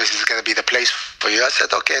sure this is going to be the place for you. I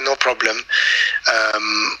said, okay, no problem.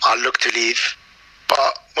 I'll look to leave.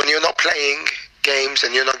 But when you're not playing, games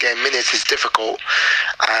and you're not getting minutes, it's difficult.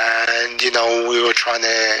 And, we were trying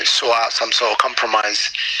to sort out some sort of compromise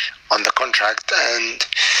on the contract, and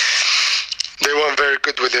they weren't very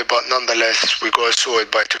good with it, but nonetheless, we got it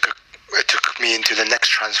sorted. But it took me into the next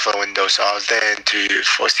transfer window, so I was there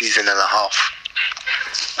for a season and a half.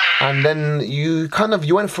 And then you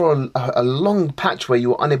went for a long patch where you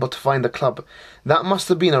were unable to find a club. That must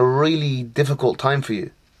have been a really difficult time for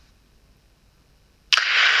you.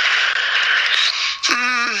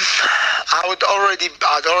 I'd already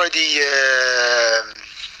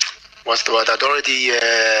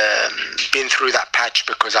been through that patch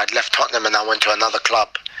because I'd left Tottenham and I went to another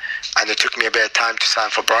club, and it took me a bit of time to sign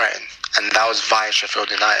for Brighton, and that was via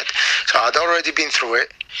Sheffield United. So I'd already been through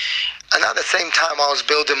it, and at the same time I was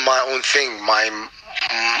building my own thing, my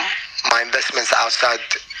investments outside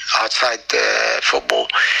football.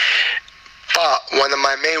 But one of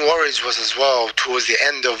my main worries was as well, towards the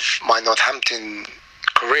end of my Northampton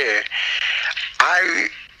career,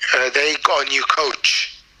 they got a new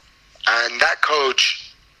coach, and that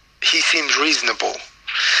coach, he seems reasonable,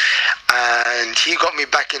 and he got me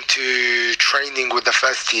back into training with the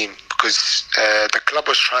first team because the club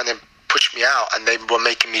was trying to push me out and they were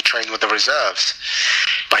making me train with the reserves.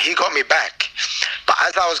 But he got me back. But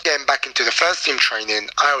as I was getting back into the first team training,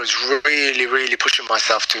 I was really, really pushing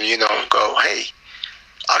myself to, go, hey,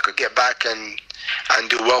 I could get back and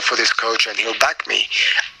do well for this coach and he'll back me.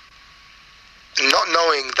 Not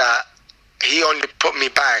knowing that he only put me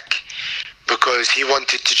back because he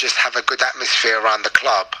wanted to just have a good atmosphere around the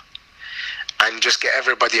club and just get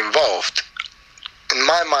everybody involved. In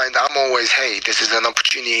my mind, I'm always, hey, this is an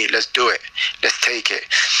opportunity, let's do it, let's take it.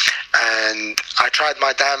 And I tried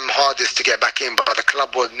my damn hardest to get back in, but the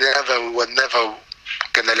club were never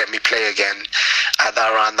gonna let me play again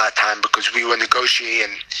around that time because we were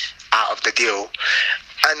negotiating out of the deal.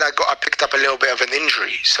 And I picked up a little bit of an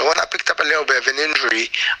injury. So when I picked up a little bit of an injury,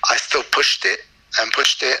 I still pushed it, and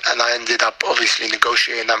I ended up obviously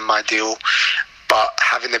negotiating on my deal, but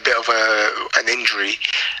having a bit of an injury.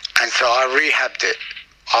 And so I rehabbed it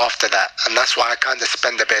after that, and that's why I kind of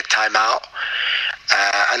spent a bit of time out.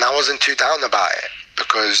 And I wasn't too down about it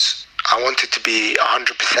because I wanted to be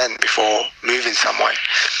 100% before moving somewhere.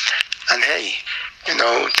 And hey,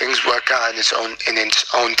 things work out in its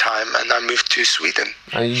own time, and I moved to Sweden.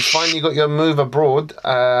 And you finally got your move abroad.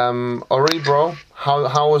 Bro,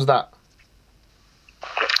 how was that?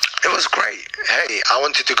 It was great. Hey, I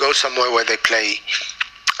wanted to go somewhere where they play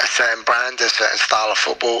a certain brand, a certain style of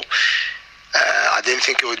football. I didn't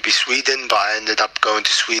think it would be Sweden, but I ended up going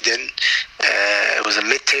to Sweden. It was a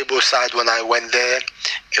mid-table side when I went there.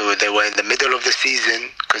 They were in the middle of the season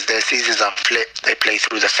because their seasons are flipped. They play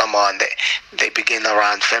through the summer and they begin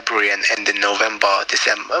around February and end in November,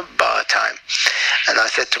 December time. And I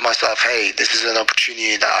said to myself, hey, this is an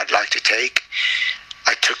opportunity that I'd like to take.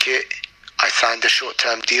 I took it. I signed a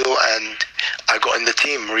short-term deal and I got in the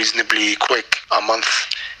team reasonably quick, a month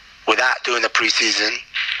without doing a pre-season.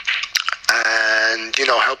 And,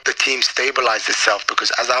 help the team stabilize itself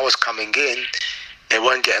because as I was coming in, they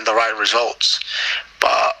weren't getting the right results.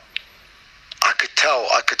 But I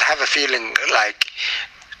could have a feeling like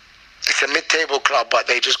it's a mid-table club, but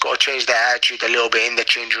they just got to change their attitude a little bit in the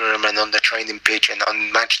changing room and on the training pitch and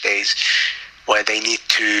on match days where they need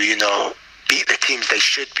to, beat the teams they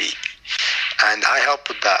should beat. And I helped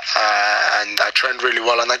with that, and I trained really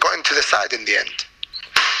well, and I got into the side in the end.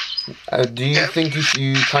 Do you think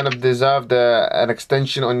you kind of deserved an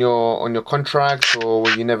extension on your contract, or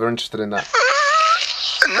were you never interested in that?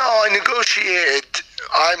 No, I negotiated.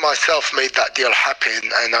 I myself made that deal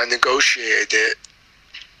happen, and I negotiated it,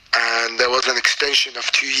 and there was an extension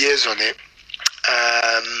of 2 years on it.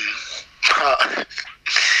 But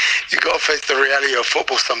you got to face the reality of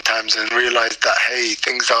football sometimes and realize that, hey,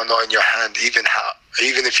 things are not in your hand, even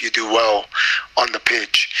if you do well on the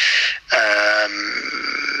pitch.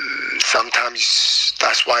 Sometimes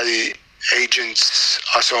that's why agents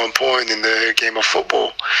are so important in the game of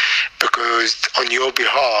football, because on your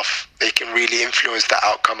behalf, they can really influence the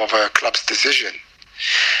outcome of a club's decision.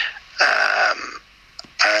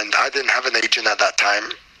 And I didn't have an agent at that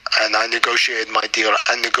time, and I negotiated my deal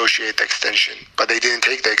and negotiated the extension, but they didn't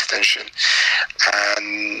take the extension.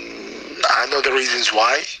 And I know the reasons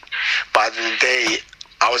why, but at the end of the day,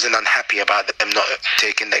 I wasn't unhappy about them not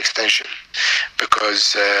taking the extension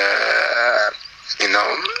because,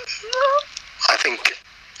 I think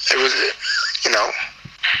it was,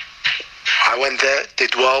 I went there,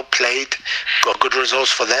 did well, played, got good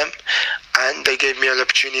results for them, and they gave me an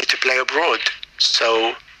opportunity to play abroad.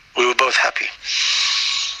 So we were both happy.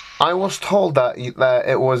 I was told that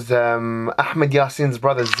it was Ahmed Yassin's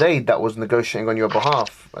brother Zaid that was negotiating on your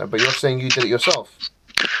behalf, but you're saying you did it yourself.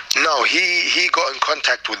 No, he got in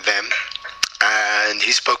contact with them, and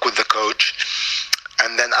he spoke with the coach,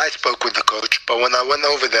 and then I spoke with the coach. But when I went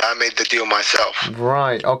over there, I made the deal myself.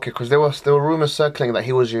 Right. Okay. Because there were rumors circling that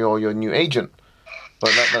he was your new agent.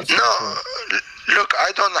 But that's no. Look,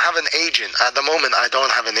 I don't have an agent at the moment. I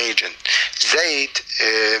don't have an agent. Zaid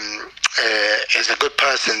is a good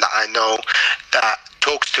person that I know that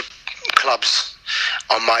talks to clubs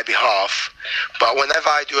on my behalf. But whenever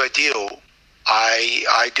I do a deal,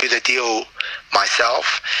 I do the deal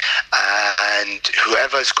myself, and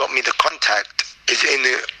whoever's got me the contact is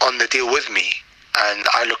on the deal with me, and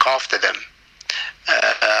I look after them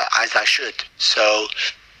as I should. So.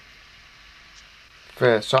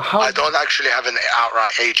 Fair. So how? I don't actually have an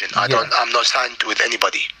outright agent. I'm not signed with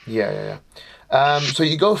anybody. Yeah. So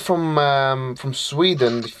you go from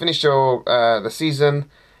Sweden. You finish your the season,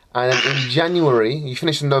 and then in January you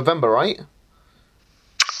finish in November, right?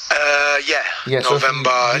 Yeah.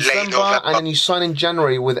 November, late November, and then you sign in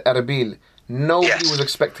January with Erbil. Nobody was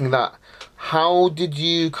expecting that. How did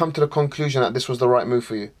you come to the conclusion that this was the right move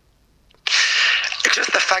for you? It's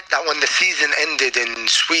just the fact that when the season ended in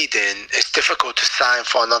Sweden, it's difficult to sign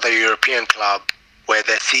for another European club where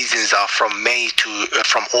their seasons are from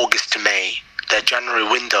August to May. Their January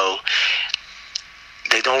window,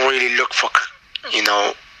 they don't really look for, they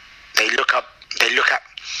look at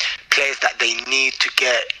players that they need to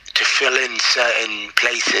get to fill in certain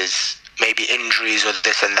places, maybe injuries or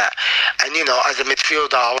this and that. And as a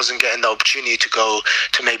midfielder, I wasn't getting the opportunity to go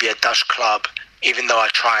to maybe a Dutch club, even though I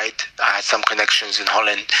tried. I had some connections in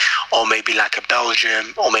Holland, or maybe like a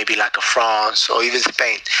Belgium, or maybe like a France, or even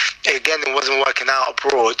Spain. Again, it wasn't working out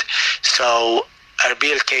abroad, so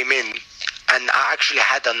Erbil came in, and I actually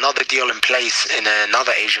had another deal in place in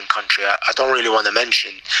another Asian country. I don't really want to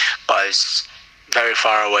mention, but it's very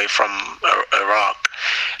far away from Iraq,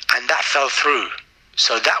 and that fell through.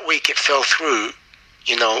 So that week it fell through.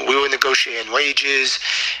 We were negotiating wages,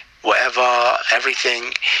 whatever,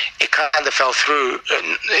 everything. It kind of fell through.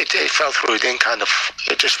 It fell through.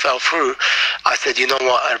 It just fell through. I said, you know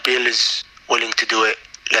what, Erbil is willing to do it.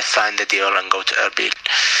 Let's sign the deal and go to Erbil.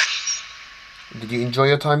 Did you enjoy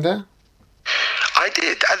your time there? I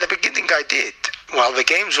did. At the beginning, I did. While the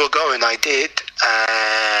games were going, I did.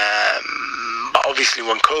 But obviously,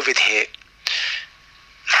 when COVID hit,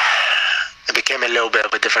 it became a little bit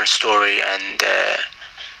of a different story, and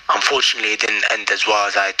unfortunately, it didn't end as well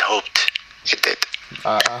as I'd hoped it did.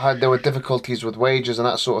 I heard there were difficulties with wages and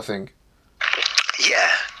that sort of thing. Yeah,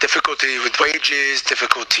 difficulty with wages,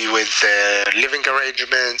 difficulty with living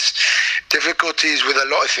arrangements, difficulties with a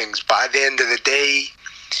lot of things. But at the end of the day,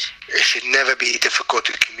 it should never be difficult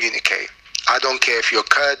to communicate. I don't care if you're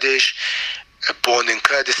Kurdish, born in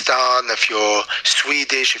Kurdistan, if you're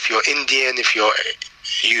Swedish, if you're Indian, if you're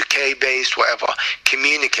UK based, whatever.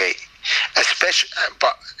 Communicate.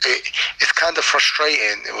 But it's kind of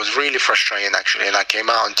frustrating. It was really frustrating, actually. And I came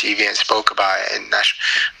out on TV and spoke about it in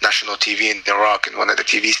national TV in Iraq, in one of the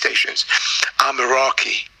TV stations. I'm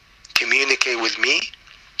Iraqi. Communicate with me.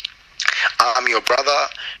 I'm your brother.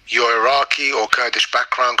 You're Iraqi or Kurdish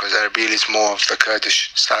background, because Erbil is more of the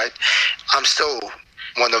Kurdish side. I'm still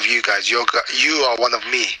one of you guys. You are one of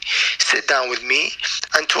me. Sit down with me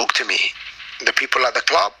and talk to me. The people at the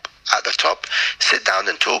club, at the top, sit down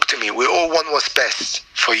and talk to me. We all want what's best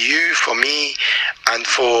for you, for me, and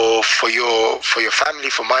for your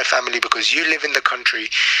family, for my family, because you live in the country,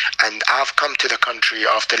 and I've come to the country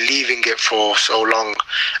after leaving it for so long,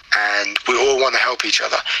 and we all want to help each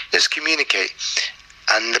other. Just communicate.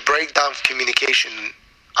 And the breakdown of communication,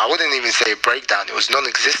 I wouldn't even say breakdown, it was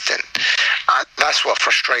non-existent. That's what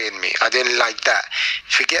frustrated me. I didn't like that.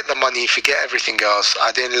 Forget the money, forget everything else.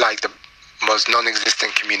 I didn't like the most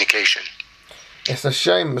non-existent communication. It's a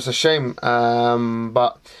shame.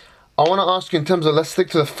 But I want to ask you, in terms of, let's stick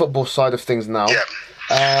to the football side of things now.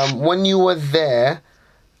 Yeah. When you were there,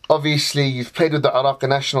 obviously you've played with the Iraqi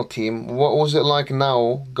national team. What was it like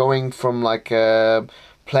now, going from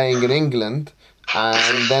playing in England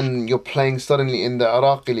and then you're playing suddenly in the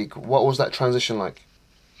Iraqi league? What was that transition like?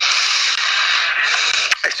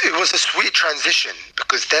 It was a sweet transition,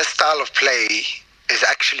 because their style of play is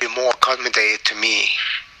actually more accommodated to me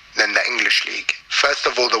than the English league. First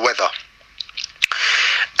of all, the weather.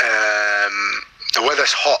 The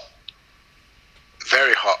weather's hot.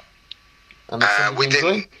 Very hot. And that's something you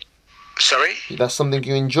enjoy? Sorry? That's something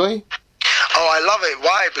you enjoy? Oh, I love it.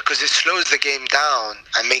 Why? Because it slows the game down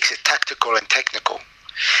and makes it tactical and technical.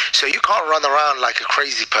 So you can't run around like a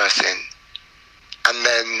crazy person and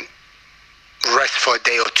then rest for a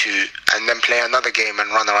day or two, and then play another game and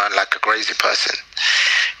run around like a crazy person.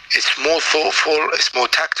 It's more thoughtful, it's more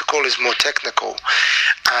tactical, it's more technical.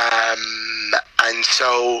 And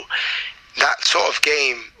so that sort of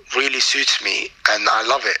game really suits me, and I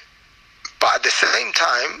love it. But at the same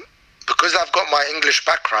time, because I've got my English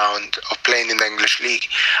background of playing in the English league,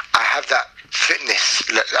 I have that fitness.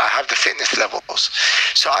 I have the fitness levels.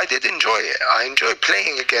 So I did enjoy it. I enjoyed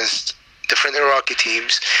playing against different Iraqi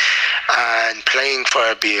teams and playing for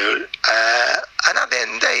Erbil. And at the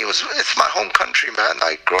end of the day, it's my home country, man.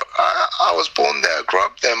 I was born there, grew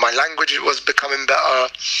up there. My language was becoming better.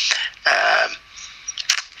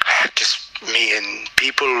 Just meeting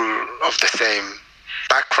people of the same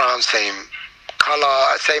background, same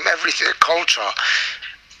color, same everything, culture.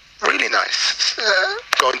 Really nice.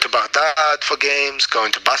 Going to Baghdad for games,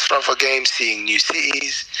 going to Basra for games, seeing new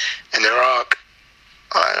cities in Iraq.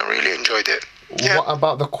 I really enjoyed it. Yeah. What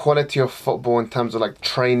about the quality of football in terms of like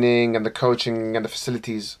training and the coaching and the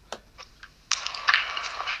facilities?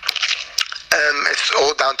 It's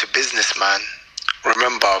all down to business, man.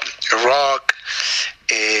 Remember, Iraq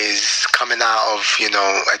is coming out of,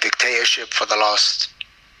 a dictatorship for the last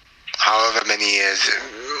however many years,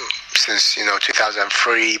 since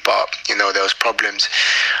 2003, but there was problems.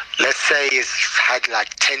 Let's say it's had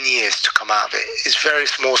like 10 years to come out of it. It's very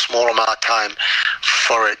small amount of time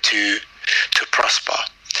for it to prosper.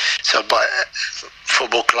 So, but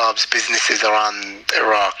football clubs, businesses around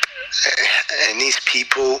Iraq, it needs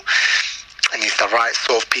people, it needs the right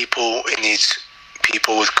sort of people, it needs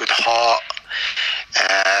people with good heart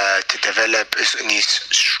to develop. It needs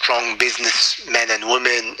strong businessmen and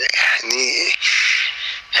women.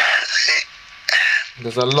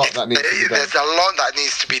 There's a lot that needs to be done. There's a lot that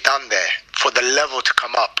needs to be done there for the level to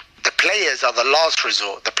come up. The players are the last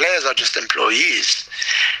resort. The players are just employees.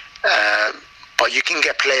 But you can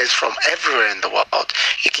get players from everywhere in the world.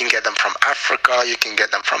 You can get them from Africa, you can get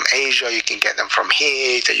them from Asia, you can get them from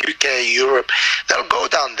here, the UK, Europe. They'll go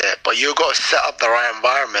down there, but you've got to set up the right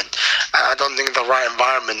environment. And I don't think the right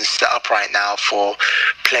environment is set up right now for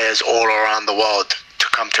players all around the world to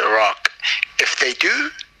come to Iraq. If they do,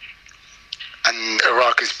 and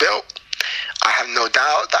Iraq is built, I have no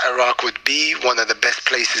doubt that Iraq would be one of the best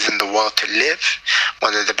places in the world to live,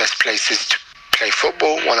 one of the best places to play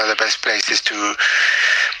football, one of the best places to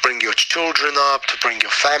bring your children up, to bring your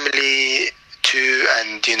family to,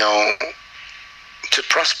 and to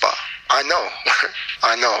prosper. I know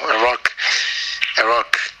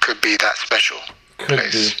Iraq could be that special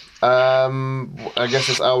place. I guess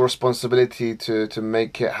it's our responsibility to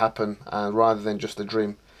make it happen, rather than just a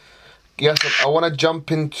dream. Yes, I want to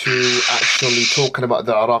jump into actually talking about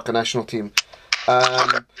the Iraqi national team.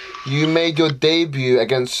 Okay. You made your debut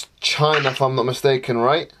against China, if I'm not mistaken,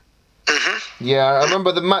 right? Mm-hmm. Yeah, I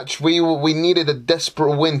remember the match. We needed a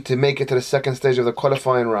desperate win to make it to the second stage of the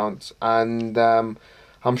qualifying rounds, and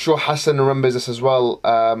I'm sure Hassan remembers this as well.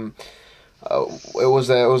 It was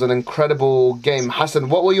an incredible game. Hassan,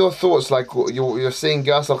 what were your thoughts? Like you're seeing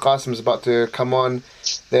Yaser Qasim is about to come on.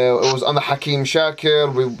 It was under Hakeem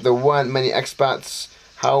Shakir. There weren't many expats.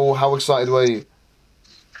 How excited were you?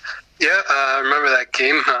 Yeah, I remember that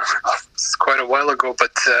game. It's quite a while ago,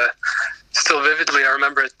 but still vividly, I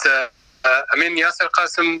remember it. Yaser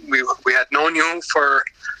Qasim, we had known you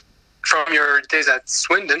from your days at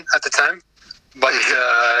Swindon at the time, but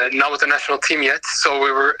not with the national team yet. So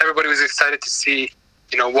everybody was excited to see,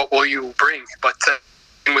 what will you bring. But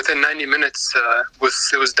within 90 minutes,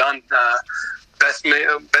 it was done. Best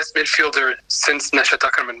midfielder since Nashat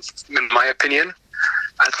Akram, in my opinion.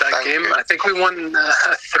 At that game, I think we won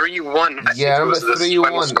 3-1. Yeah, I remember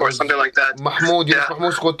 3-1 or something like that.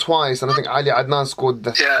 Mahmoud scored twice, and I think Ali Adnan scored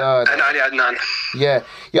the third. And Ali Adnan. Yeah,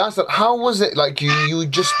 Yaser, how was it? Like you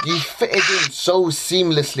fitted in so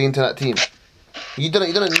seamlessly into that team. You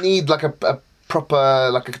didn't need like a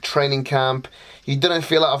proper like a training camp. You didn't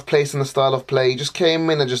feel out of place in the style of play. You just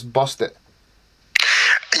came in and just bossed it.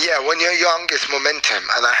 Yeah, when you're young, it's momentum,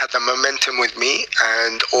 and I had the momentum with me,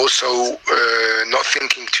 and also not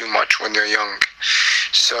thinking too much when you're young.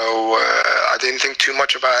 So I didn't think too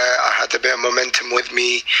much about it. I had a bit of momentum with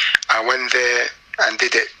me. I went there and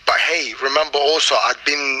did it. But hey, remember also, I'd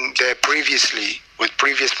been there previously with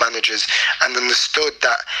previous managers and understood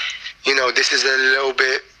that, this is a little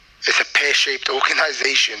bit, it's a pear-shaped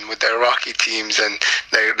organization with the Iraqi teams and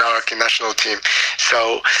the Iraqi national team.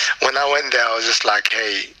 So when I went there, I was just like,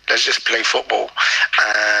 hey, let's just play football.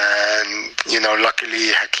 And,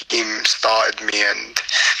 luckily Hakeem started me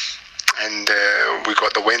and we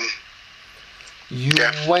got the win. You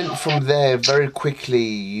went from there very quickly.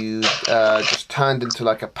 You just turned into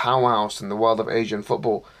like a powerhouse in the world of Asian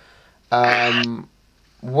football.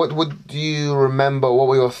 What do you remember? What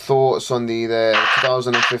were your thoughts on the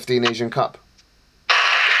 2015 Asian Cup?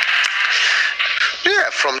 Yeah,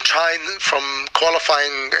 from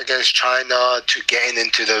qualifying against China to getting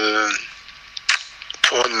into the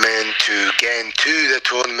tournament to getting to the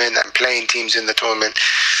tournament and playing teams in the tournament,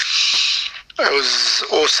 it was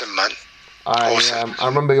awesome, man. Awesome. I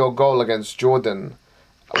remember your goal against Jordan.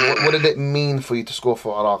 What did it mean for you to score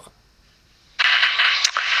for Iraq?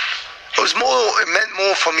 It meant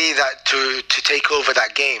more for me that to take over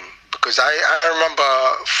that game, because I remember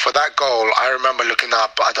for that goal, I remember looking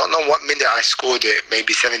up, I don't know what minute I scored it,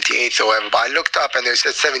 maybe 78th or whatever, but I looked up and it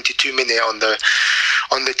said 72 minute on the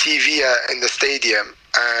TV in the stadium,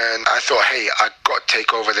 and I thought, hey, I got to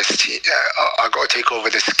take over this I got to take over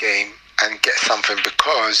this game and get something,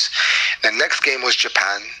 because the next game was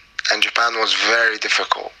Japan, and Japan was very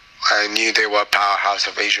difficult. I knew they were a powerhouse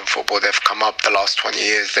of Asian football. They've come up the last 20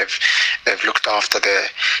 years. They've looked after their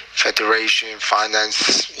federation,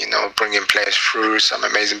 finance, bringing players through, some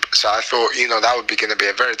amazing. So I thought, that would be going to be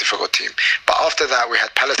a very difficult team. But after that, we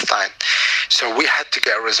had Palestine. So we had to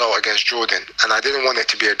get a result against Jordan, and I didn't want it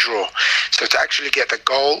to be a draw. So to actually get the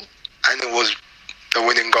goal, and it was the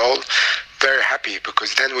winning goal, very happy,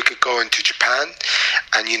 because then we could go into Japan,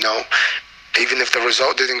 and, even if the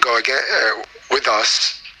result didn't go again with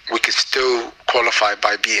us, we could still qualify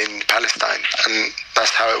by beating Palestine, and that's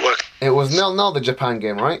how it worked. It was 0-0 the Japan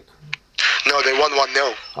game, right? No, they won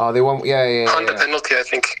 1-0. Oh, they won, yeah. On the penalty, I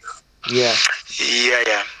think. Yeah.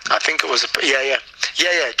 Yeah. I think it was yeah.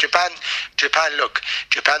 Japan. Look,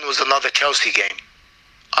 Japan was another Chelsea game.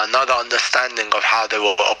 Another understanding of how they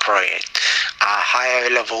were operating. A higher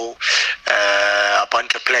level, a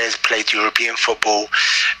bunch of players played European football.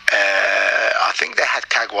 I think they had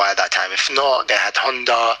Kagawa at that time. If not, they had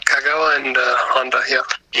Honda. Kagawa and Honda, yeah.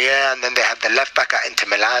 Yeah, and then they had the left back at Inter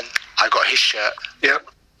Milan. I got his shirt. Yep.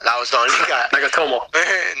 That was the only guy. Nagatomo,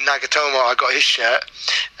 I got his shirt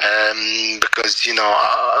because,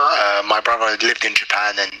 my brother had lived in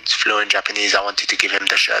Japan and is fluent Japanese. I wanted to give him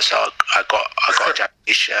the shirt, so I got a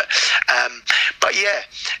Japanese shirt. But yeah,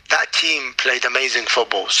 that team played amazing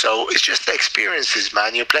football. So it's just the experiences,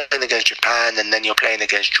 man. You're playing against Japan, and then you're playing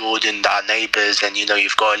against Jordan, our neighbours, and,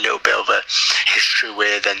 you've got a little bit of a history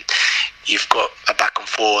with, and you've got a back and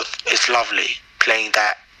forth. It's lovely playing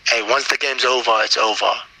that. Hey, once the game's over, it's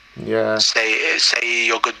over. Yeah. Say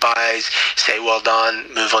your goodbyes, say well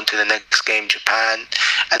done, move on to the next game, Japan,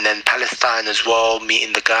 and then Palestine as well,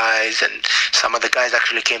 meeting the guys, and some of the guys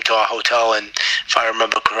actually came to our hotel, and if I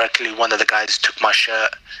remember correctly, one of the guys took my shirt.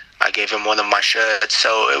 I gave him one of my shirts,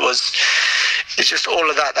 so it's just all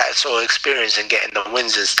of that sort of experience and getting the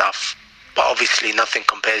wins and stuff. But obviously nothing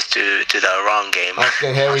compares to the Iran game.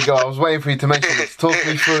 Okay, here we go. I was waiting for you to mention this. Talk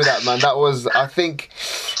me through that, man. That was, I think,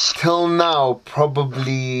 till now,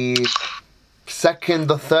 probably second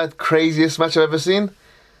or third craziest match I've ever seen.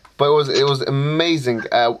 But it was amazing.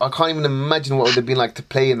 I can't even imagine what it would have been like to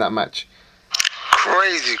play in that match.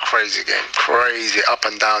 Crazy game. Crazy up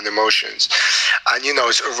and down emotions. And,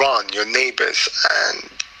 it's Iran, your neighbours, and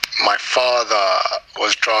my father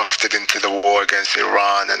was drafted into the war against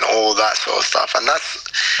Iran and all that sort of stuff. And that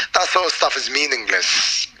sort of stuff is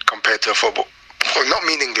meaningless compared to football. Well, not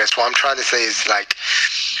meaningless. What I'm trying to say is, like,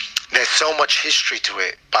 there's so much history to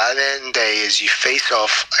it. By the end of the day, is you face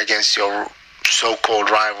off against your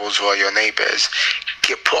so-called rivals or your neighbours,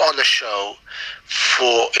 get put on a show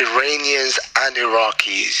for Iranians and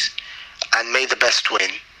Iraqis, and made the best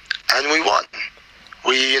win. And we won.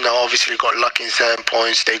 We, obviously got lucky in certain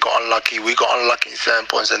points. They got unlucky. We got unlucky in certain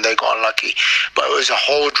points, and they got unlucky. But it was a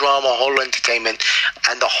whole drama, whole entertainment,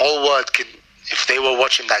 and the whole world could, if they were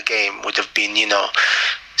watching that game, would have been,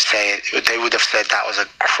 they would have said that was a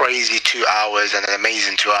crazy 2 hours and an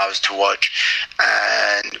amazing 2 hours to watch.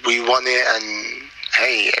 And we won it, and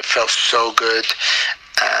hey, it felt so good.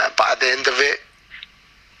 But at the end of it,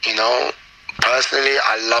 personally,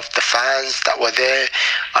 I loved the fans that were there.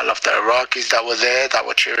 I loved the Iraqis that were there, that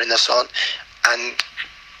were cheering us on. And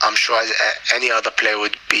I'm sure as any other player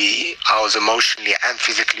would be, I was emotionally and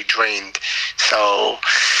physically drained. So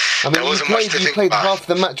there wasn't much to think about. You played half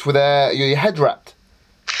the match with your head wrapped.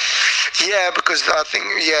 Yeah, because I think,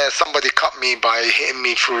 somebody cut me by hitting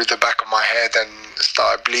me through the back of my head and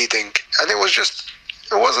started bleeding. And it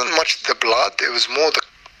wasn't much the blood, it was more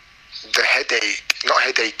the headache, not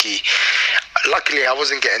headachy. Luckily, I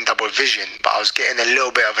wasn't getting double vision, but I was getting a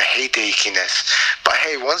little bit of a headachiness. But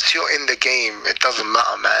hey, once you're in the game, it doesn't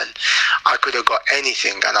matter, man. I could have got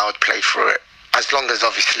anything and I would play through it. As long as,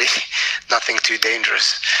 obviously, nothing too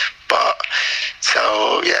dangerous. But,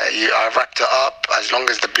 so, I wrapped it up. As long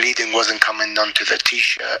as the bleeding wasn't coming onto the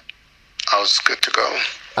T-shirt, I was good to go.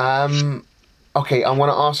 Okay, I want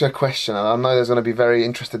to ask you a question. I know there's going to be very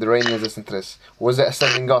interested Iranians listening to this. Was it a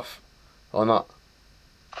sending off or not?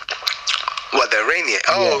 What, the Iranian?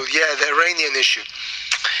 Oh, yeah, the Iranian issue.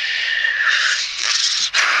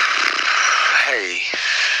 Hey,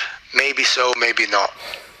 maybe so, maybe not.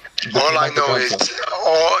 All I know is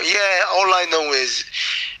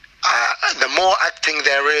the more acting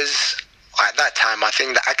there is. At that time, I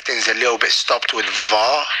think the acting is a little bit stopped with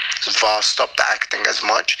VAR. VAR stopped the acting as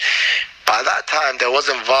much. By that time, there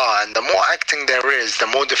wasn't VAR, and the more acting there is, the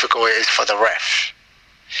more difficult it is for the ref.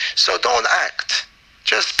 So don't act.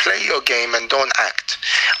 Just play your game and don't act.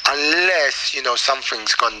 Unless,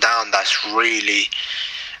 something's gone down that's really,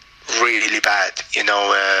 really bad.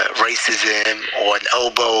 Racism or an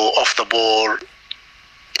elbow off the ball.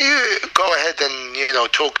 You go ahead and,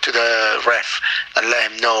 talk to the ref and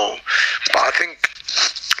let him know. But I think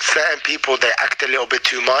certain people, they act a little bit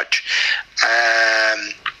too much.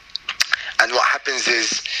 And what happens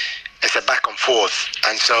is it's a back and forth.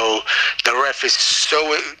 And so the ref is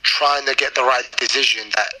so trying to get the right decision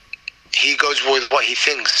that he goes with what he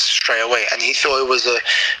thinks straight away. And he thought it was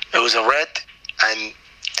a red. And,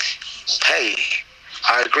 hey,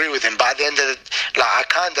 I agree with him. But at the end of the I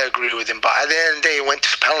kind of agree with him. But at the end of the day, it went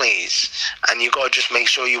to penalties. And you got to just make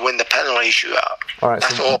sure you win the penalty shootout. All right,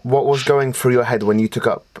 That's so all. What was going through your head when you took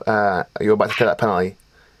up, you were about to take that penalty?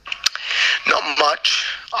 Not much.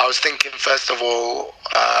 I was thinking, first of all,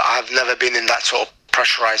 I've never been in that sort of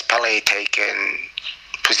pressurized penalty taking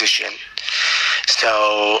position.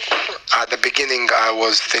 So at the beginning, I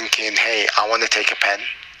was thinking, hey, I want to take a pen.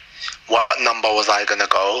 What number was I going to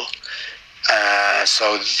go?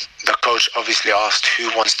 So the coach obviously asked who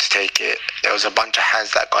wants to take it. There was a bunch of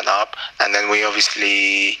hands that gone up, and then we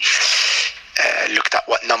obviously looked at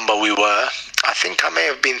what number we were. I think I may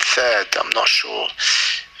have been third, I'm not sure,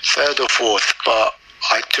 third or fourth, but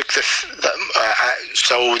I took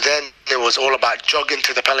so then it was all about jogging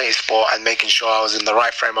to the penalty spot and making sure I was in the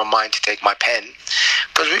right frame of mind to take my pen,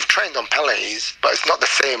 because we've trained on penalties, but it's not the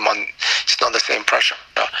same pressure.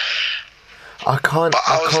 I can't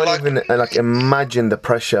even imagine the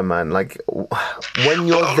pressure, man. Like, when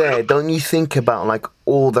you're there, don't you think about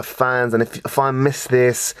all the fans, and if I miss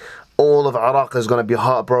this, all of Iraq is going to be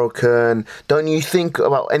heartbroken? Don't you think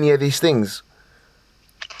about any of these things?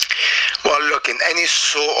 Well, look, in any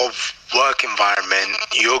sort of work environment,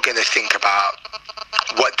 you're going to think about,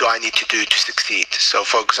 what do I need to do to succeed? So,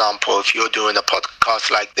 for example, if you're doing a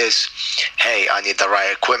podcast like this, hey, I need the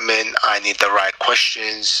right equipment, I need the right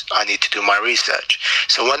questions, I need to do my research.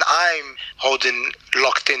 So when I'm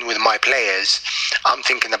locked in with my players, I'm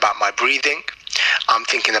thinking about my breathing, I'm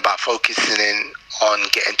thinking about focusing in on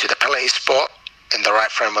getting to the penalty spot in the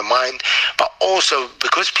right frame of mind, but also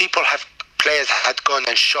because players had gone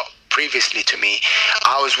and shot previously to me,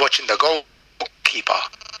 I was watching the goalkeeper.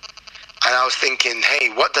 And I was thinking, hey,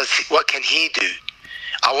 what can he do?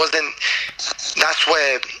 That's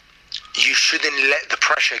where you shouldn't let the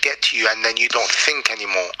pressure get to you and then you don't think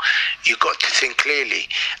anymore. You got to think clearly.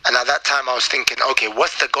 And at that time I was thinking, okay,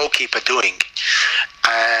 what's the goalkeeper doing?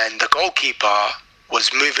 And the goalkeeper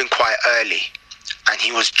was moving quite early and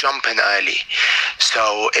he was jumping early.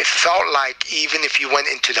 So it felt like even if you went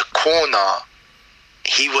into the corner,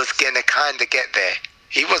 he was going to kind of get there.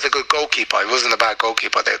 He was a good goalkeeper. He wasn't a bad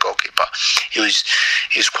goalkeeper, their goalkeeper. He was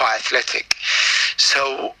quite athletic.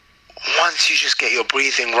 So once you just get your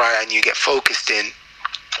breathing right and you get focused in,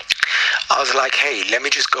 I was like, hey, let me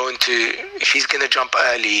just go if he's going to jump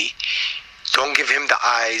early, don't give him the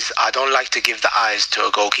eyes. I don't like to give the eyes to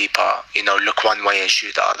a goalkeeper, look one way and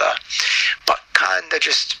shoot the other. But kind of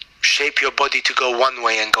just shape your body to go one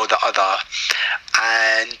way and go the other.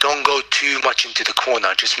 And don't go too much into the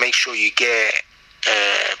corner. Just make sure you get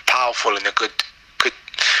powerful in a good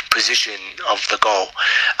position of the goal.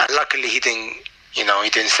 And luckily he didn't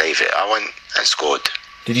save it. I went and scored.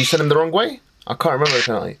 Did you send him the wrong way? I can't remember the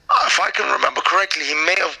penalty. If I can remember correctly, he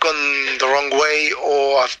may have gone the wrong way,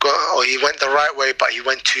 or he went the right way, but he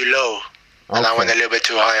went too low, and I went a little bit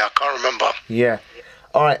too high. I can't remember. Yeah.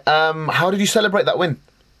 All right. How did you celebrate that win,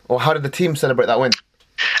 or how did the team celebrate that win?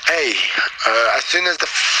 Hey, as soon as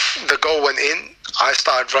the goal went in, I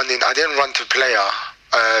started running. I didn't run to player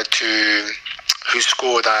who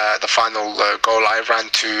scored the final goal. I ran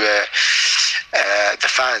to the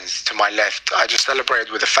fans to my left. I just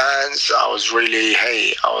celebrated with the fans. I was really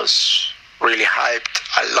hyped.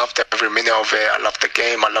 I loved every minute of it. I loved the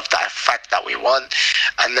game. I loved that fact that we won.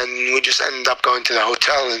 And then we just ended up going to the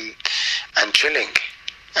hotel and chilling.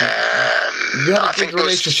 You had a good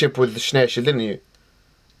relationship with Schneerschel, didn't you?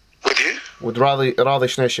 With who? With Radi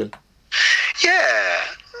Schneerschel. Yeah.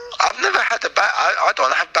 I've never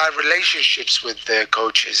bad relationships with the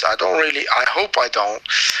coaches. I hope I don't,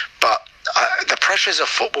 but the pressures of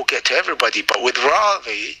football get to everybody. But with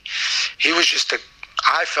Ravi,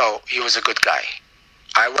 I felt he was a good guy.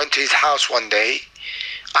 I went to his house one day,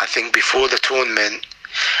 I think before the tournament,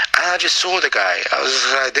 and I just saw the guy. I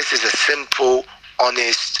was like, this is a simple,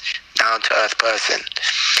 honest, down-to-earth person.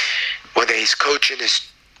 Whether he's coaching is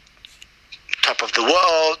top of the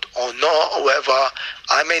world or not, or whatever,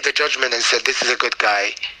 I made the judgment and said, this is a good guy.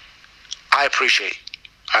 I appreciate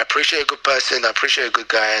a good person. I appreciate a good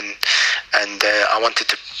guy, and I wanted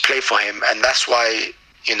to play for him, and that's why,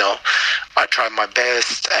 you know, I tried my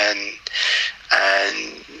best and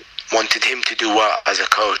wanted him to do well as a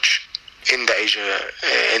coach in the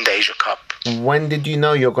Asia Cup. When did you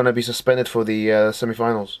know you're going to be suspended for the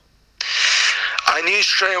semi-finals? I knew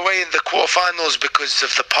straight away in the quarterfinals because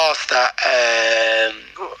of the pass that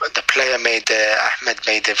the player made, Ahmed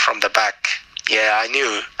made it from the back. Yeah, I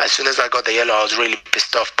knew. As soon as I got the yellow, I was really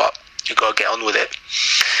pissed off, but you got to get on with it.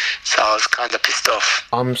 So I was kind of pissed off.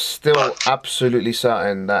 I'm still absolutely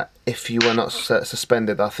certain that if you were not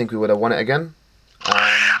suspended, I think we would have won it again.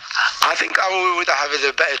 I think we would have had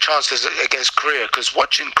a better chance against Korea, because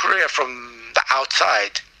watching Korea from the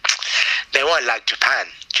outside, they weren't like Japan.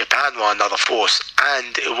 Japan were another force,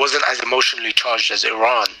 and it wasn't as emotionally charged as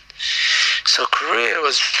Iran. So Korea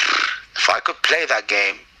was, if I could play that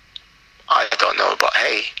game, I don't know, but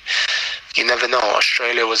hey, you never know.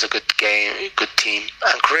 Australia was a good team,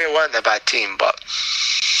 and Korea weren't a bad team, but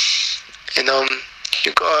you know,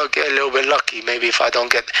 you gotta get a little bit lucky. Maybe if I don't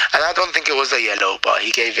get, and I don't think it was a yellow, but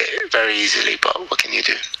he gave it very easily. But what can you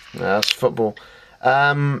do? Yeah, that's football.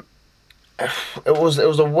 It was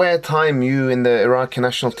a weird time. You in the Iraqi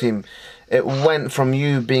national team, it went from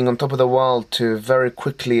you being on top of the world to very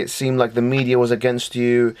quickly it seemed like the media was against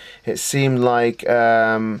you. It seemed like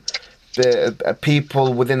the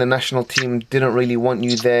people within the national team didn't really want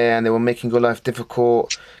you there, and they were making your life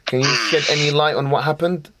difficult. Can you shed any light on what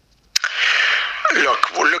happened?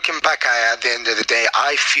 Look, looking back at the end of the day,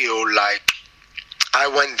 I feel like I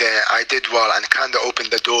went there, I did well, and kind of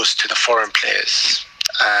opened the doors to the foreign players.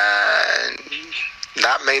 And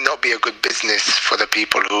that may not be a good business for the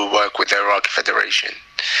people who work with the Iraqi Federation,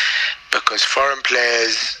 because foreign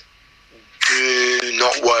players do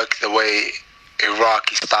not work the way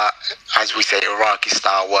Iraqi style, as we say, Iraqi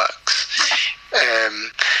style works.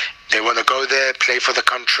 They want to go there, play for the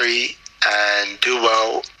country, and do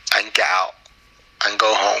well, and get out and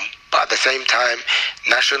go home. But at the same time,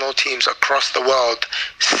 national teams across the world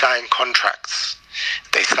sign contracts.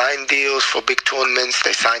 They sign deals for big tournaments,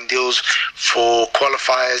 they sign deals for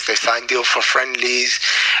qualifiers, they sign deals for friendlies,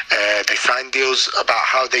 they sign deals about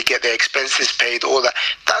how they get their expenses paid, all that.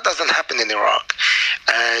 That doesn't happen in Iraq.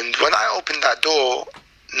 And when I opened that door,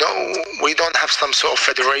 no, we don't have some sort of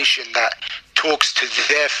federation that talks to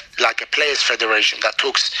like a players' federation that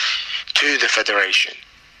talks to the federation,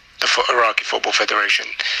 the Iraqi Football Federation,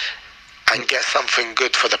 and get something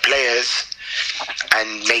good for the players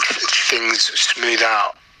and make things smooth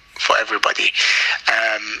out for everybody.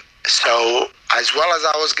 So as well as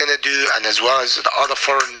I was going to do, and as well as the other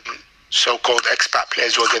foreign so-called expat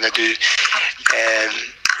players were going to do,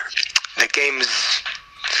 the games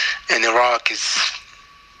in Iraq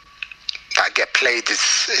that get played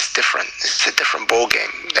is different. It's a different ball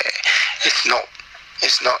game. It's not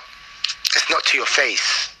to your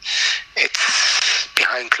face. It's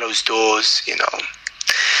behind closed doors, you know.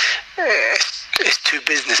 It's too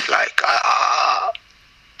business-like.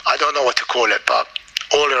 I don't know what to call it, but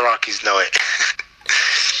all Iraqis know it.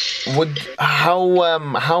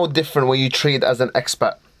 How different were you treated as an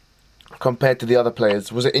expat compared to the other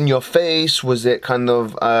players? Was it in your face? Was it kind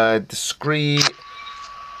of discreet?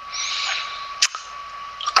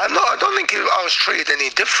 I don't think I was treated any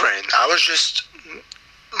different.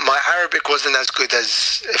 My Arabic wasn't as good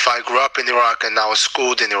as if I grew up in Iraq and I was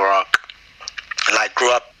schooled in Iraq. Like, grew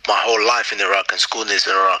up my whole life in Iraq and schooled in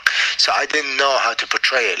Iraq. So I didn't know how to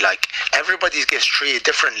portray it. Like, everybody gets treated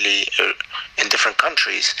differently in different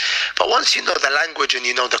countries. But once you know the language and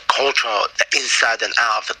you know the culture, the inside and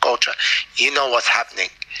out of the culture, you know what's happening.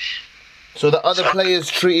 So the other players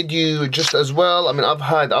treated you just as well? I mean, I've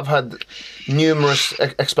had numerous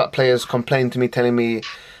expat players complain to me, telling me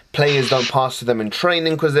players don't pass to them in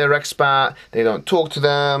training because they're expat. They don't talk to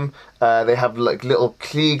them. They have like little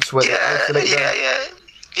cliques where they isolate them.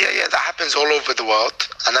 Yeah. That happens all over the world.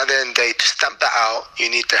 And at the end of the day, to stamp that out, you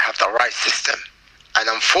need to have the right system. And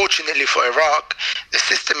unfortunately for Iraq, the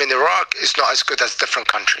system in Iraq is not as good as different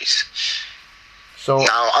countries. So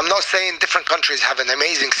now, I'm not saying different countries have an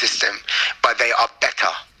amazing system, but they are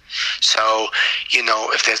better. So, you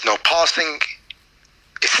know, if there's no passing,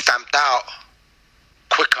 is stamped out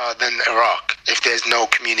quicker than Iraq. If there's no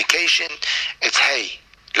communication, it's, hey,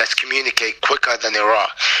 let's communicate quicker than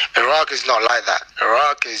Iraq. Iraq is not like that.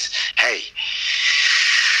 Iraq is, hey,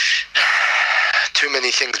 too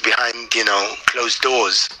many things behind, closed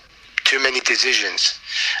doors. Too many decisions.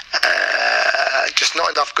 Just not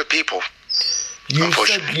enough good people.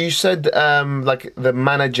 You said like the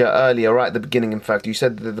manager earlier, right at the beginning, in fact, you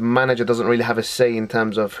said that the manager doesn't really have a say in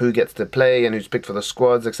terms of who gets to play and who's picked for the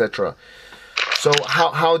squads, etc. So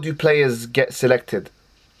how do players get selected?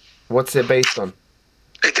 What's it based on?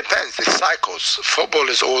 It depends. It's cycles. Football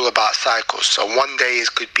is all about cycles. So one day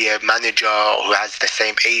it could be a manager who has the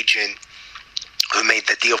same agent who made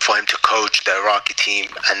the deal for him to coach the Iraqi team,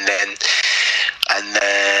 and then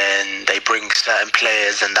they bring certain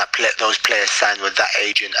players, and those players sign with that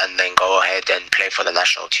agent and then go ahead and play for the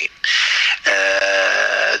national team.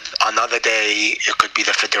 Another day it could be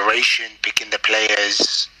the federation picking the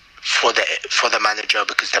players for the manager,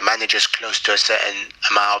 because the manager is close to a certain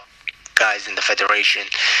amount of guys in the federation,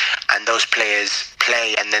 and those players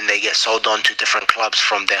play and then they get sold on to different clubs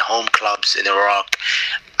from their home clubs in Iraq.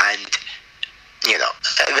 And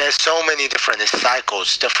there's so many different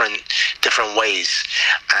cycles, different ways,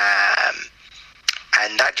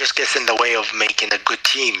 and that just gets in the way of making a good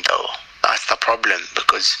team, though. That's the problem,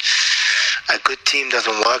 because a good team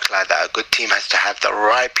doesn't work like that. A good team has to have the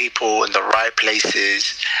right people in the right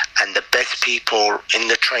places, and the best people in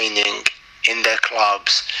the training, in their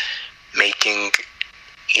clubs, making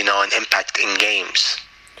an impact in games.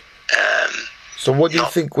 So what do you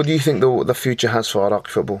think? What do you think the future has for Iraqi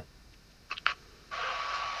football?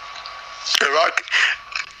 Iraq.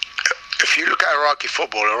 If you look at Iraqi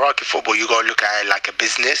football, you got to look at it like a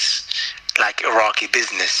business, like Iraqi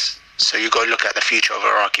business. So you got to look at the future of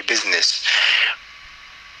Iraqi business.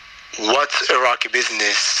 What's Iraqi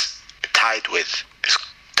business tied with? It's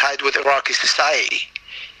tied with Iraqi society.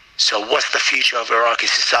 So what's the future of Iraqi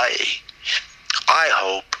society? I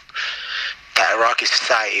hope that Iraqi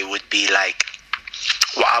society would be like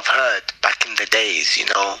what I've heard back in the days,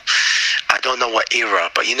 I don't know what era,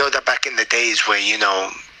 but that back in the days where,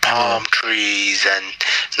 palm trees and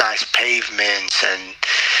nice pavements and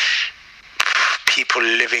people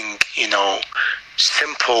living,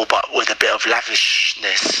 simple but with a bit of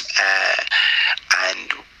lavishness,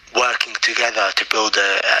 and working together to build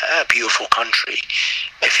a beautiful country.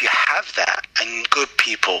 If you have that, and good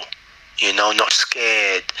people, not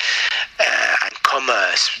scared, and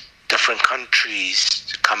commerce, different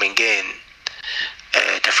countries coming in,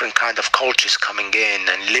 different kind of cultures coming in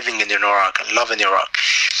and living in Iraq and loving Iraq,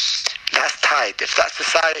 that's tied. If that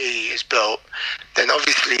society is built, then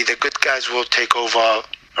obviously the good guys will take over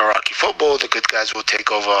Iraqi football, the good guys will take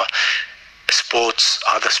over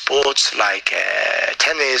other sports like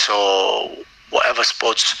tennis or whatever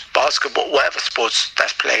sports, basketball, whatever sports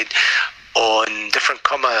that's played, or in different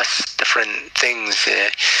commerce, different things,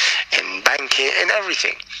 in banking and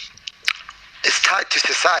everything. It's tied to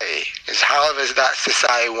society. It's however that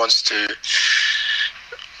society wants to,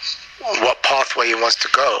 what pathway it wants to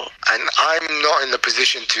go. And I'm not in the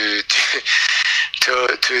position to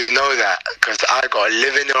know that, because I got to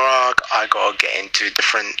live in Iraq. I got to get into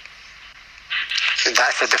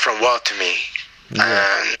that's a different world to me.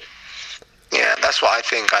 And that's what I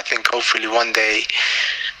think. I think hopefully one day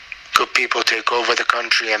good people take over the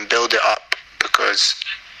country and build it up, because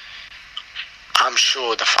I'm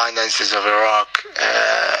sure the finances of Iraq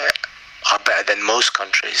are better than most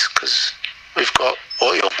countries, because we've got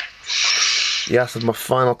oil. Yes, my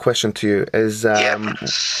final question to you is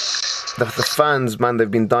the fans, man, they've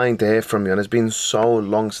been dying to hear from you, and it's been so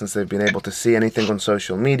long since they've been able to see anything on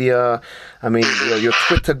social media. I mean, your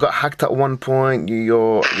Twitter got hacked at one point,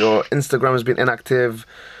 your Instagram has been inactive.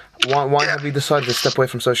 Why have you decided to step away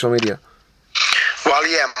from social media? Well,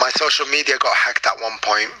 my social media got hacked at one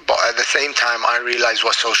point, but at the same time, I realized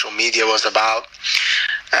what social media was about.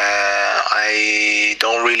 I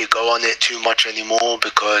don't really go on it too much anymore,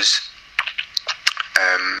 because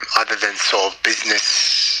other than sort of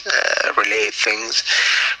business related things,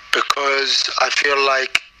 because I feel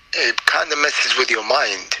like it kind of messes with your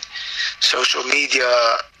mind. Social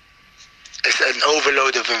media is an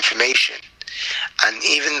overload of information, and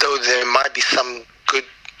even though there might be some good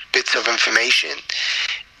bits of information,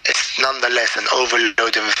 it's nonetheless an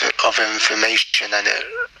overload of information, and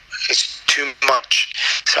it's too much.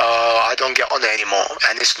 So I don't get on it anymore,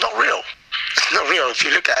 and it's not real. It's not real. If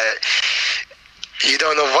you look at it, you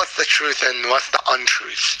don't know what's the truth and what's the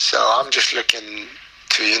untruth. So I'm just looking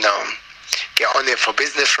to, get on it for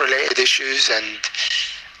business related issues,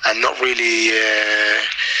 and not really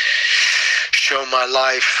show my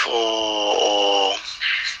life or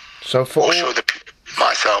So or show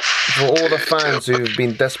myself. For all the fans who've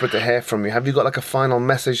been desperate to hear from you, have you got like a final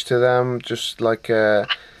message to them? Just like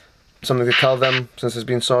something to tell them since it's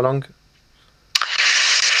been so long?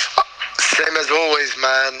 Same as always,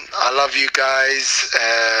 man. I love you guys.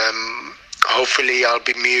 Hopefully I'll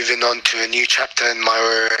be moving on to a new chapter in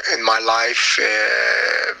my life,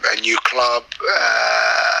 a new club,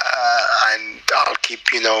 and I'll keep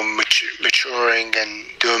maturing and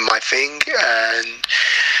doing my thing. And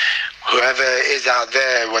whoever is out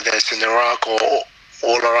there, whether it's in Iraq or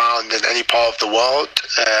all around in any part of the world,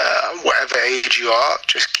 whatever age you are,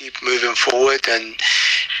 just keep moving forward and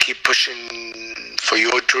keep pushing for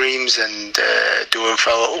your dreams and doing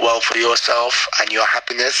well for yourself and your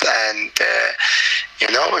happiness. And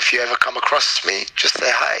if you ever come across me, just say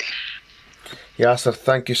hi. Yaser,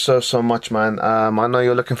 thank you so much, man. I know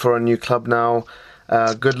you're looking for a new club now.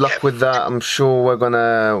 Good luck with that. I'm sure we're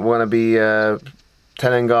gonna be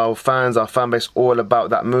telling our fans, our fan base, all about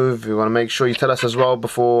that move. We want to make sure you tell us as well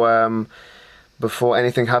before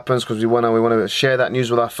anything happens, because we want to share that news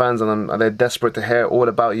with our fans, and they're desperate to hear all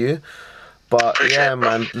about you. But yeah,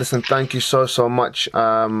 man, listen, thank you so much.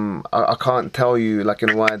 I can't tell you like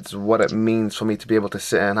in words what it means for me to be able to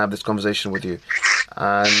sit and have this conversation with you,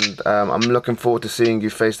 and I'm looking forward to seeing you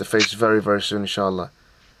face to face very, very soon, inshallah.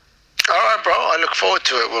 All right, bro. I look forward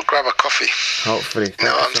to it. We'll grab a coffee. Hopefully. You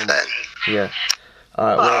know what I'm saying? Yeah. All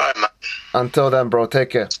right, well, man. Until then, bro,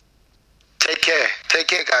 take care. Take care,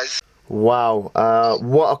 guys. Wow,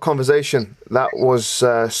 what a conversation. That was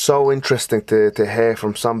so interesting to hear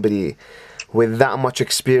from somebody with that much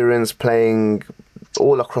experience playing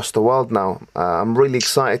all across the world now. I'm really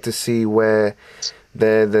excited to see where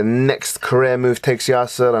the next career move takes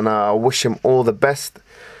Yaser, and I wish him all the best.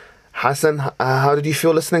 Hassan, how did you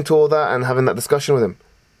feel listening to all that and having that discussion with him?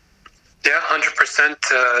 Yeah,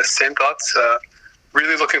 100% same thoughts.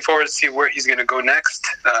 Really looking forward to see where he's going to go next.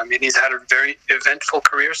 He's had a very eventful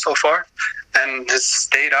career so far and has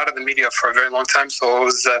stayed out of the media for a very long time. So it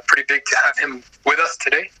was pretty big to have him with us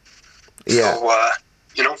today. Yeah. So,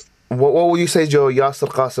 What would you say is your Yaser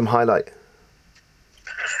Kasim highlight?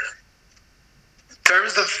 In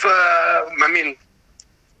terms of,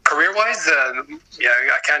 career-wise, I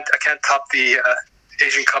can't top the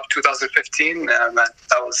Asian Cup 2015.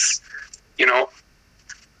 That was,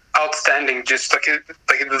 outstanding. Just like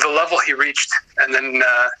the level he reached, and then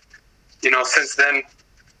since then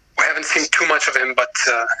we haven't seen too much of him. But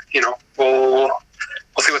we'll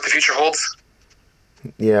see what the future holds.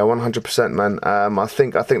 Yeah, 100%, man. I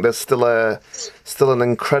think there's still an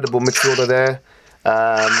incredible midfielder there.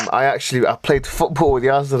 I played football with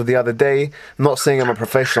Yaser the other day. Not saying I'm a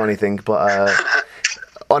professional or anything, but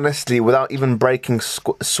honestly, without even breaking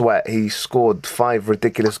sweat, he scored 5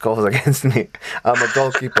 ridiculous goals against me. I'm a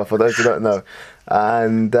goalkeeper, for those who don't know.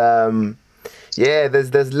 And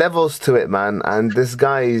there's levels to it, man. And this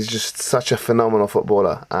guy is just such a phenomenal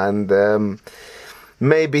footballer. And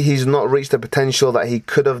maybe he's not reached the potential that he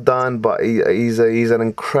could have done, but he's an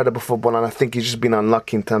incredible footballer, and I think he's just been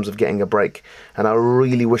unlucky in terms of getting a break. And I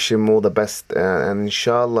really wish him all the best, and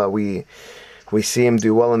inshallah we see him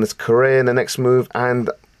do well in his career in the next move, and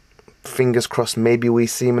fingers crossed maybe we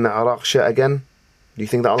see him in the Iraq shirt again. Do you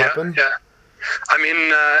think that'll happen? Yeah.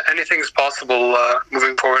 Anything is possible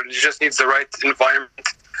moving forward. He just needs the right environment.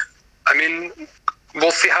 We'll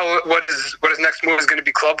see what his next move is going to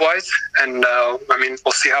be club-wise, and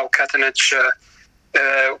we'll see how Katanec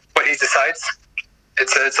what he decides.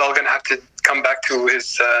 It's all going to have to come back to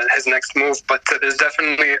his next move. But there's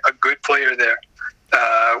definitely a good player there.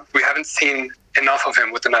 We haven't seen enough of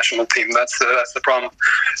him with the national team. That's the problem.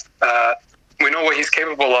 We know what he's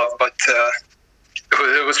capable of, but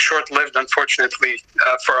it was short-lived, unfortunately,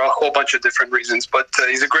 for a whole bunch of different reasons. But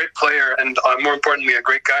he's a great player, and more importantly, a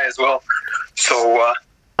great guy as well. So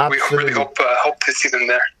we really hope to see them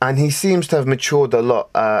there. And he seems to have matured a lot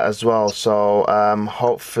as well. So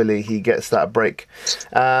hopefully he gets that break.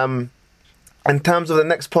 In terms of the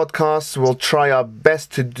next podcast, we'll try our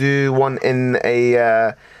best to do one in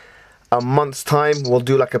a month's time. We'll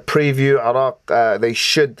do like a preview. Iraq, they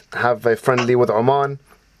should have a friendly with Oman.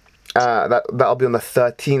 That'll be on the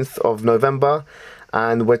 13th of November,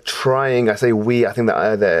 and we're trying, I think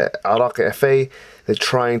that the Iraq FA, they're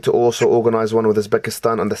trying to also organise one with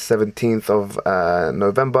Uzbekistan on the 17th of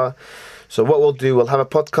November. So what we'll do, we'll have a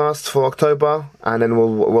podcast for October, and then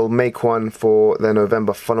we'll make one for the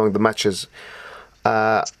November following the matches.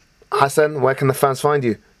 Hassan, where can the fans find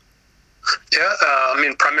you? Yeah,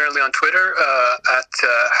 primarily on Twitter at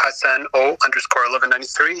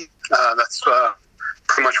Hassan_1193. That's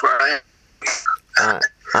pretty much where I am.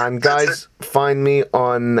 And guys, find me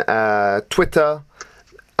on Twitter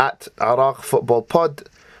at Iraq Football Pod.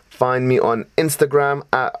 Find me on Instagram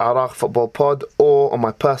at Iraq Football Pod, or on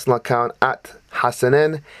my personal account at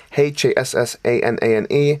Hassanin,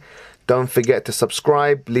 Hassane. Don't forget to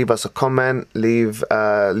subscribe, leave us a comment, leave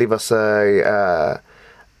us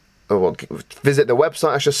visit the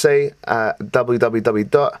website, I should say,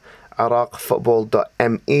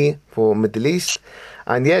 www.iraqfootball.me for Middle East.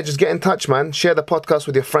 And yeah, just get in touch, man. Share the podcast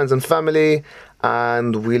with your friends and family,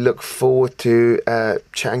 and we look forward to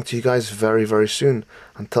chatting to you guys very, very soon.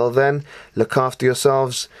 Until then, look after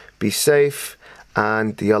yourselves, be safe,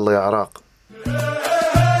 and Yalla Ya Iraq.